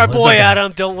You're our boy, okay.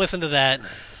 Adam. Don't listen to that.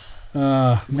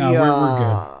 No, we're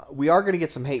good. We are going to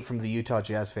get some hate from the Utah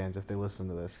Jazz fans if they listen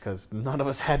to this, because none of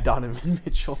us had Donovan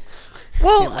Mitchell.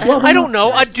 Well, I don't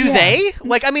know. Do they?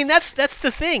 Like, I mean, that's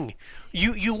the thing.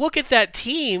 You look at that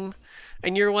team,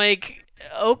 and you're like,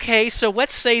 okay, so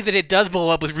let's say that it does blow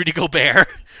up with Rudy Gobert.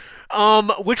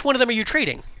 Which one of them are you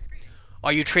trading?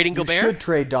 Are you trading Gobert? You should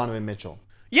trade Donovan Mitchell.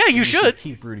 Yeah, you should.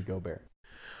 Keep Rudy Gobert.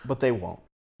 But they won't.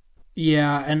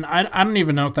 Yeah, and I don't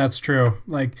even know if that's true.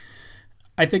 Like,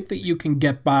 I think that you can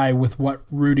get by with what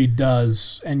Rudy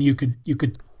does, and you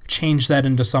could change that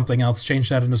into something else, change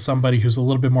that into somebody who's a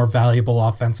little bit more valuable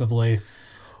offensively, a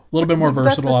little bit more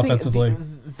versatile offensively.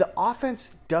 The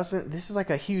offense doesn't... This is like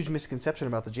a huge misconception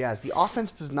about the Jazz. The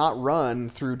offense does not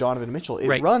run through Donovan Mitchell.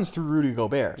 It runs through Rudy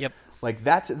Gobert. Yep. Like,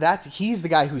 he's the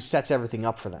guy who sets everything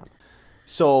up for them.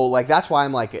 So, like, that's why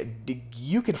I'm like,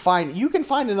 you can find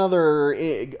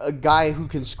a guy who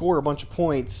can score a bunch of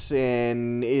points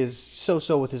and is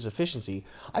so with his efficiency.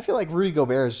 I feel like Rudy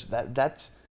Gobert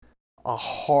that's a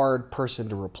hard person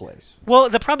to replace. Well,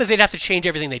 the problem is they'd have to change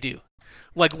everything they do.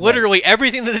 Like, literally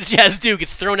everything that the Jazz do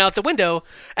gets thrown out the window,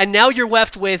 and now you're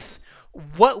left with,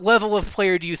 what level of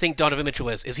player do you think Donovan Mitchell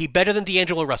is? Is he better than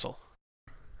D'Angelo Russell?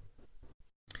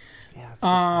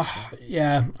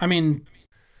 Yeah, I mean,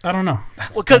 I don't know.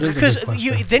 Because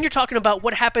then you're talking about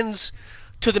what happens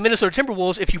to the Minnesota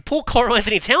Timberwolves if you pull Karl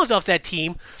Anthony Towns off that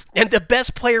team, and the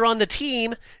best player on the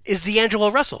team is D'Angelo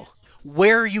Russell.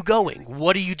 Where are you going?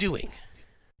 What are you doing?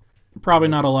 Probably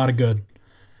not a lot of good.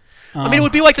 I mean, it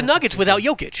would be like the Nuggets without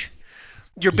Jokic.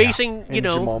 You're basing,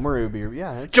 Jamal Murray would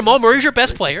be, Jamal Murray's your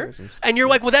best player, and you're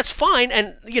like, well, that's fine,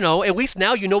 and, at least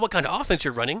now you know what kind of offense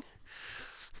you're running.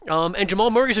 And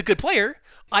Jamal Murray's a good player.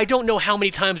 I don't know how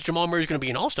many times Jamal Murray's going to be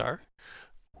an all-star,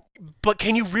 but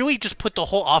can you really just put the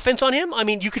whole offense on him? I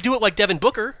mean, you could do it like Devin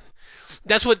Booker.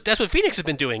 That's what Phoenix has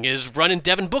been doing, is running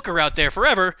Devin Booker out there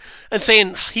forever and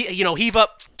saying, heave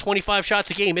up 25 shots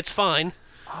a game, it's fine.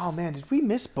 Oh man, did we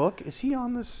miss Book? Is he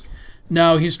on this?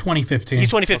 No, he's 2015. He's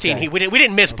 2015. Okay. We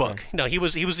didn't miss Book. No, he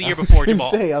was the year before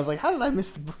Jamal. I was like, how did I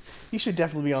miss the Book? He should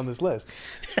definitely be on this list.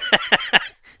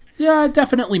 Yeah,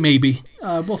 definitely, maybe.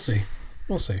 We'll see.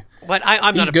 But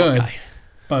I'm not a Book guy.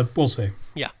 But we'll see.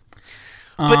 Yeah.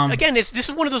 But again, this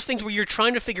is one of those things where you're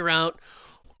trying to figure out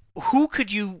who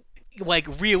could you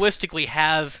realistically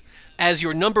have as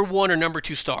your number 1 or number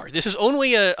 2 star? This is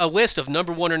only a list of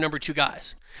number 1 or number 2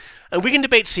 guys. And we can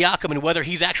debate Siakam and whether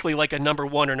he's actually like a number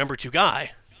 1 or number 2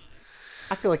 guy.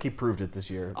 I feel like he proved it this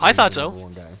year. I thought so. Number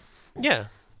 1 guy. Yeah.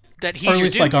 That he's or at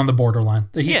least like on the borderline.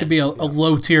 That he could be a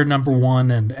low tier number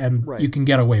 1 and Right. you can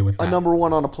get away with that. A number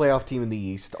 1 on a playoff team in the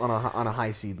East, on a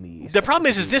high seed in the East. The problem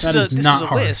is this That is is not a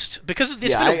hard. list because it's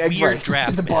been a weird right.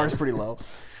 draft. The man. bar is pretty low.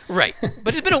 Right,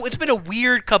 but it's been a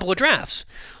weird couple of drafts.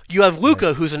 You have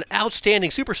Luka, who's an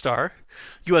outstanding superstar.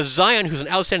 You have Zion, who's an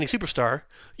outstanding superstar.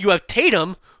 You have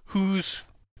Tatum, who's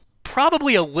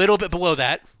probably a little bit below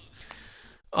that.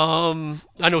 I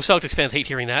know Celtics fans hate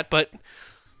hearing that, but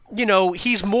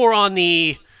he's more on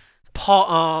the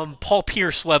Paul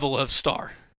Pierce level of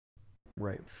star.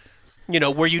 Right.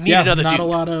 Where you need another not dude.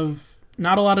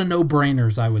 Not a lot of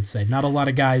no-brainers, I would say. Not a lot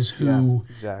of guys who,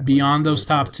 exactly. beyond those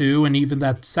top 2, and even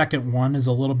that second one is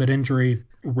a little bit injury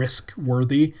risk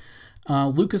worthy.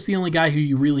 Luka's the only guy who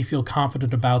you really feel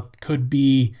confident about could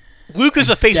be. Luka's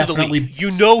the face of the definitely-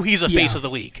 league. He's a face of the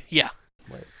league. Yeah.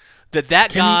 Right.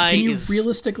 That guy Can you is.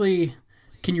 realistically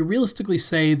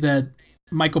say that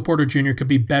Michael Porter Jr. could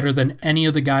be better than any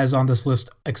of the guys on this list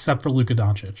except for Luka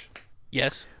Doncic?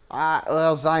 Yes.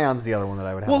 Well, Zion's the other one that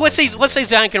I would have. Well, let's say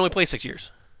Zion can only play 6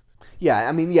 years. Yeah,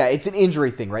 I mean, it's an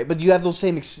injury thing, right? But you have those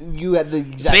you had the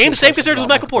exact Same questions concerns with about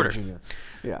Michael Porter. Jr.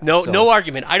 Yeah. No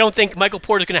argument. I don't think Michael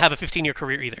Porter's going to have a 15-year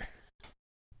career either.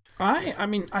 I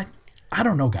mean, I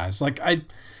don't know, guys. Like,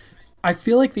 I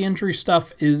feel like the injury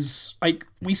stuff is, like,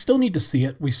 we still need to see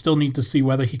it. We still need to see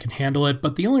whether he can handle it.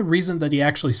 But the only reason that he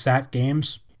actually sat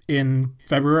games in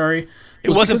February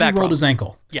was wasn't because he back rolled his problems.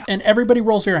 ankle. Yeah. And everybody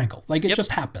rolls their ankle. Like, it Yep.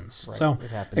 just happens. Right, So, it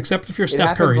happens. except if you're It Steph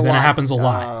happens Curry, a then it lot. happens a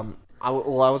lot. I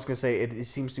was going to say it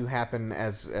seems to happen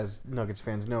as Nuggets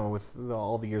fans know with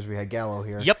all the years we had Gallo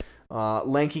here. Yep.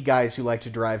 Lanky guys who like to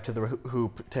drive to the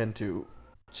hoop tend to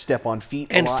step on feet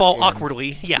And a lot fall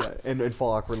awkwardly. Yeah. and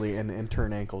fall awkwardly and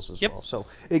turn ankles as Yep. well. So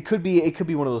it could be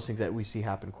one of those things that we see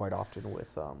happen quite often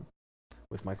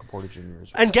with Michael Porter Jr.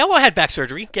 as well. And Gallo had back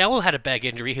surgery. Gallo had a back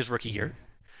injury his rookie year.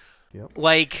 Yep.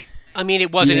 Like, I mean,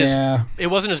 it wasn't as bad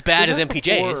Was as that before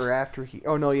MPJ's. or after he?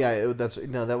 Oh no, yeah,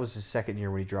 that was his second year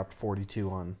when he dropped 42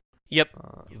 on Yep.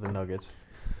 the Nuggets.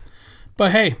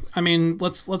 But hey, I mean,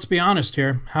 let's be honest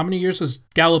here. How many years has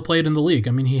Gallo played in the league?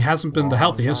 I mean, he hasn't been the Long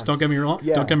healthiest. time. Don't get me wrong.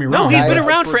 Yeah. Don't get me No, wrong. he's been guy-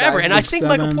 around for forever, guys and I like think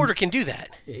Michael 7, Porter can do that.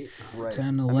 Right. 10,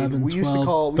 I mean, 11, we used 12, to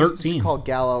call 13.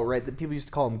 Gallo, right? The people used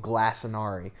to call him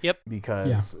Glassinari. Yep.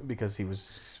 Because he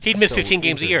was He'd miss so 15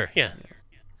 games a injured. year. Yeah.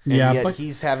 And Yeah, yet but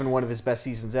he's having one of his best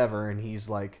seasons ever, and he's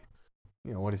like,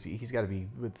 what is he? He's got to be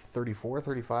with 34,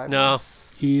 35? No,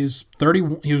 he's 30.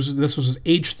 This was his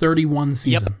age 31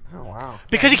 season. Oh, wow.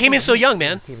 because he came in so young,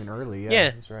 man. He came in early,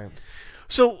 Yeah. That's right.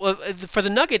 So for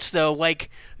the Nuggets, though, like,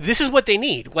 this is what they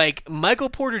need. Like, Michael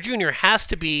Porter Jr. has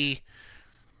to be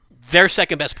their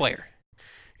second best player.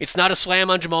 It's not a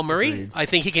slam on Jamal Murray. Agreed. I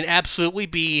think he can absolutely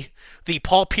be the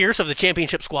Paul Pierce of the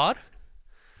championship squad.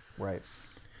 Right.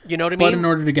 You know what I But mean? in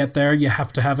order to get there, you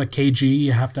have to have a KG,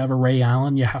 you have to have a Ray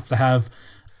Allen, you have to have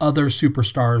other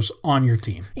superstars on your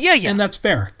team. Yeah. And that's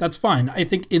fair. That's fine. I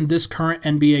think in this current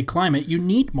NBA climate, you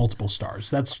need multiple stars.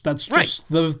 That's just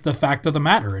the fact of the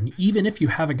matter. And even if you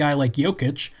have a guy like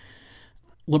Jokic,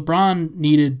 LeBron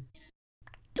needed,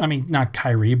 I mean, not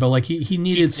Kyrie, but like he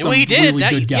needed some he did. really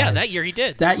good guys. Yeah, that year he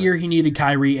did. That year he needed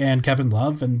Kyrie and Kevin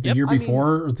Love, and the Yep. year I mean-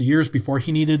 before, or the years before,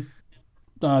 he needed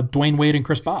Dwayne Wade and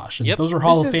Chris Bosh. And Yep. those are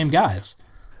Hall This of is- Fame guys.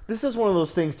 This is one of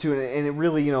those things too, and it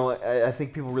really, I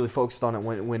think people really focused on it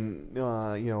when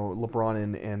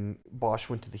LeBron and Bosh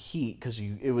went to the Heat, because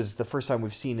it was the first time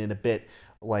we've seen in a bit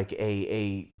like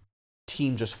a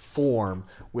team just form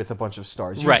with a bunch of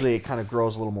stars. Right. Usually it kind of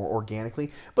grows a little more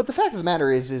organically, but the fact of the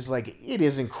matter is like it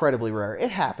is incredibly rare.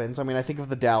 It happens. I mean, I think of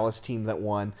the Dallas team that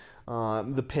won,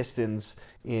 the Pistons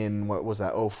in what was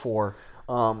that 04.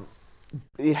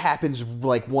 It happens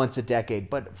like once a decade,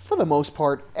 but for the most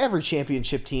part, every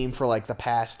championship team for like the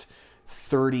past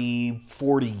 30,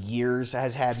 40 years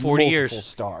has had 40 multiple years.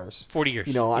 stars. 40 years.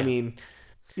 I yeah. mean,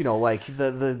 like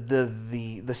the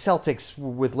Celtics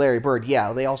with Larry Bird,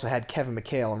 yeah, they also had Kevin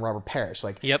McHale and Robert Parrish.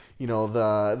 Like, Yep.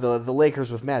 the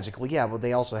Lakers with Magic. Well, yeah, but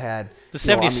they also had The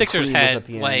Kareem 76ers was had at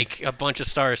the end. like a bunch of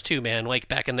stars too, man. Like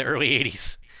back in the early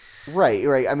 80s. Right.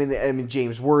 I mean,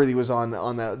 James Worthy was on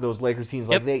those Lakers teams.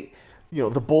 Like Yep. they,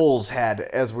 the Bulls had,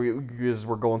 as we're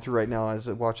going through right now, as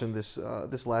watching this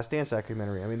Last Dance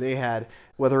documentary. I mean, they had,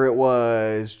 whether it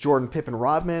was Jordan Pippen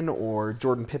Rodman or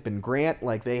Jordan Pippen Grant,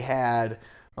 like they had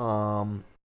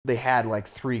they had like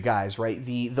 3 guys, right?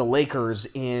 The Lakers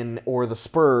or the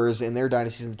Spurs in their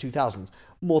dynasties in the 2000s,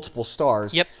 multiple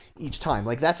stars each time.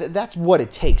 Like that's what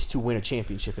it takes to win a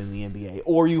championship in the NBA.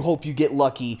 Or you hope you get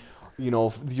lucky,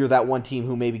 if you're that one team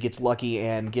who maybe gets lucky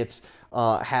and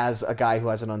has a guy who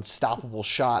has an unstoppable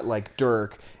shot like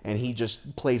Dirk, and he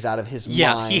just plays out of his mind.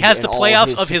 Yeah, he has the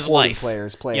playoffs of his life.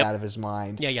 Players play out of his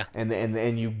mind. Yeah.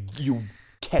 And you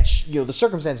catch, the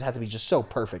circumstances have to be just so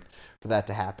perfect for that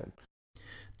to happen.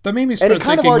 That made me start thinking, and it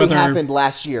kind of already happened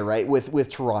last year, right? With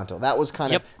Toronto, that was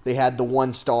kind of they had the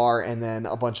one star and then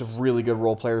a bunch of really good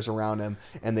role players around him,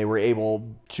 and they were able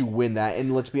to win that.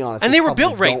 And let's be honest, and they were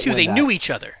built right too. They knew each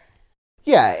other.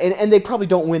 Yeah, and they probably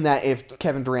don't win that if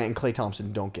Kevin Durant and Klay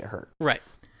Thompson don't get hurt. Right.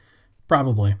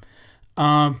 Probably.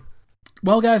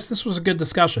 Well, guys, this was a good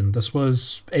discussion. This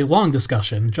was a long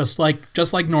discussion, just like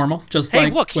normal.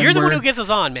 Hey, look, you're the one who gets us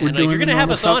on, man. You're going to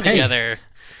have us on together.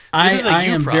 I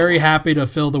am very happy to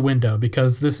fill the window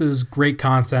because this is great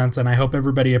content, and I hope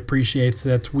everybody appreciates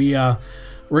it.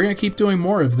 We're going to keep doing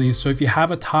more of these, so if you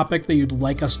have a topic that you'd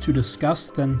like us to discuss,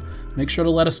 then make sure to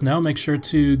let us know. Make sure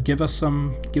to give us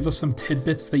some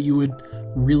tidbits that you would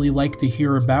really like to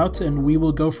hear about, and we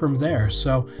will go from there.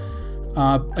 So,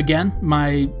 again,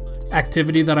 my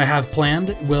activity that I have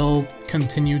planned will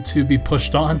continue to be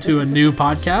pushed on to a new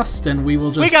podcast, and we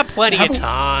will just... We got plenty of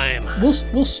time.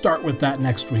 We'll start with that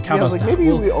next week. How about that? Maybe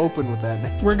we open with that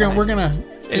next time. We're gonna...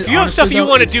 If you have stuff you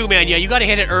want to do, man, you got to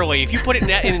hit it early. If you put it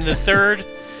in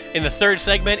the third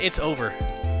segment, it's over.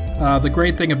 The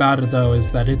great thing about it, though, is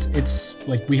that it's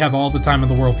like we have all the time in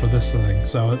the world for this thing,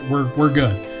 so we're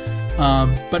good.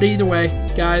 But either way,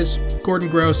 guys, Gordon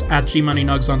Gross at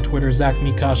GMoneyNugs on Twitter, Zach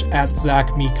Mikosh at Zach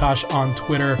Mikosh on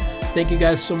Twitter. Thank you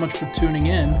guys so much for tuning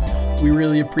in. We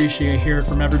really appreciate hearing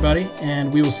from everybody,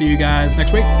 and we will see you guys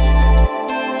next week.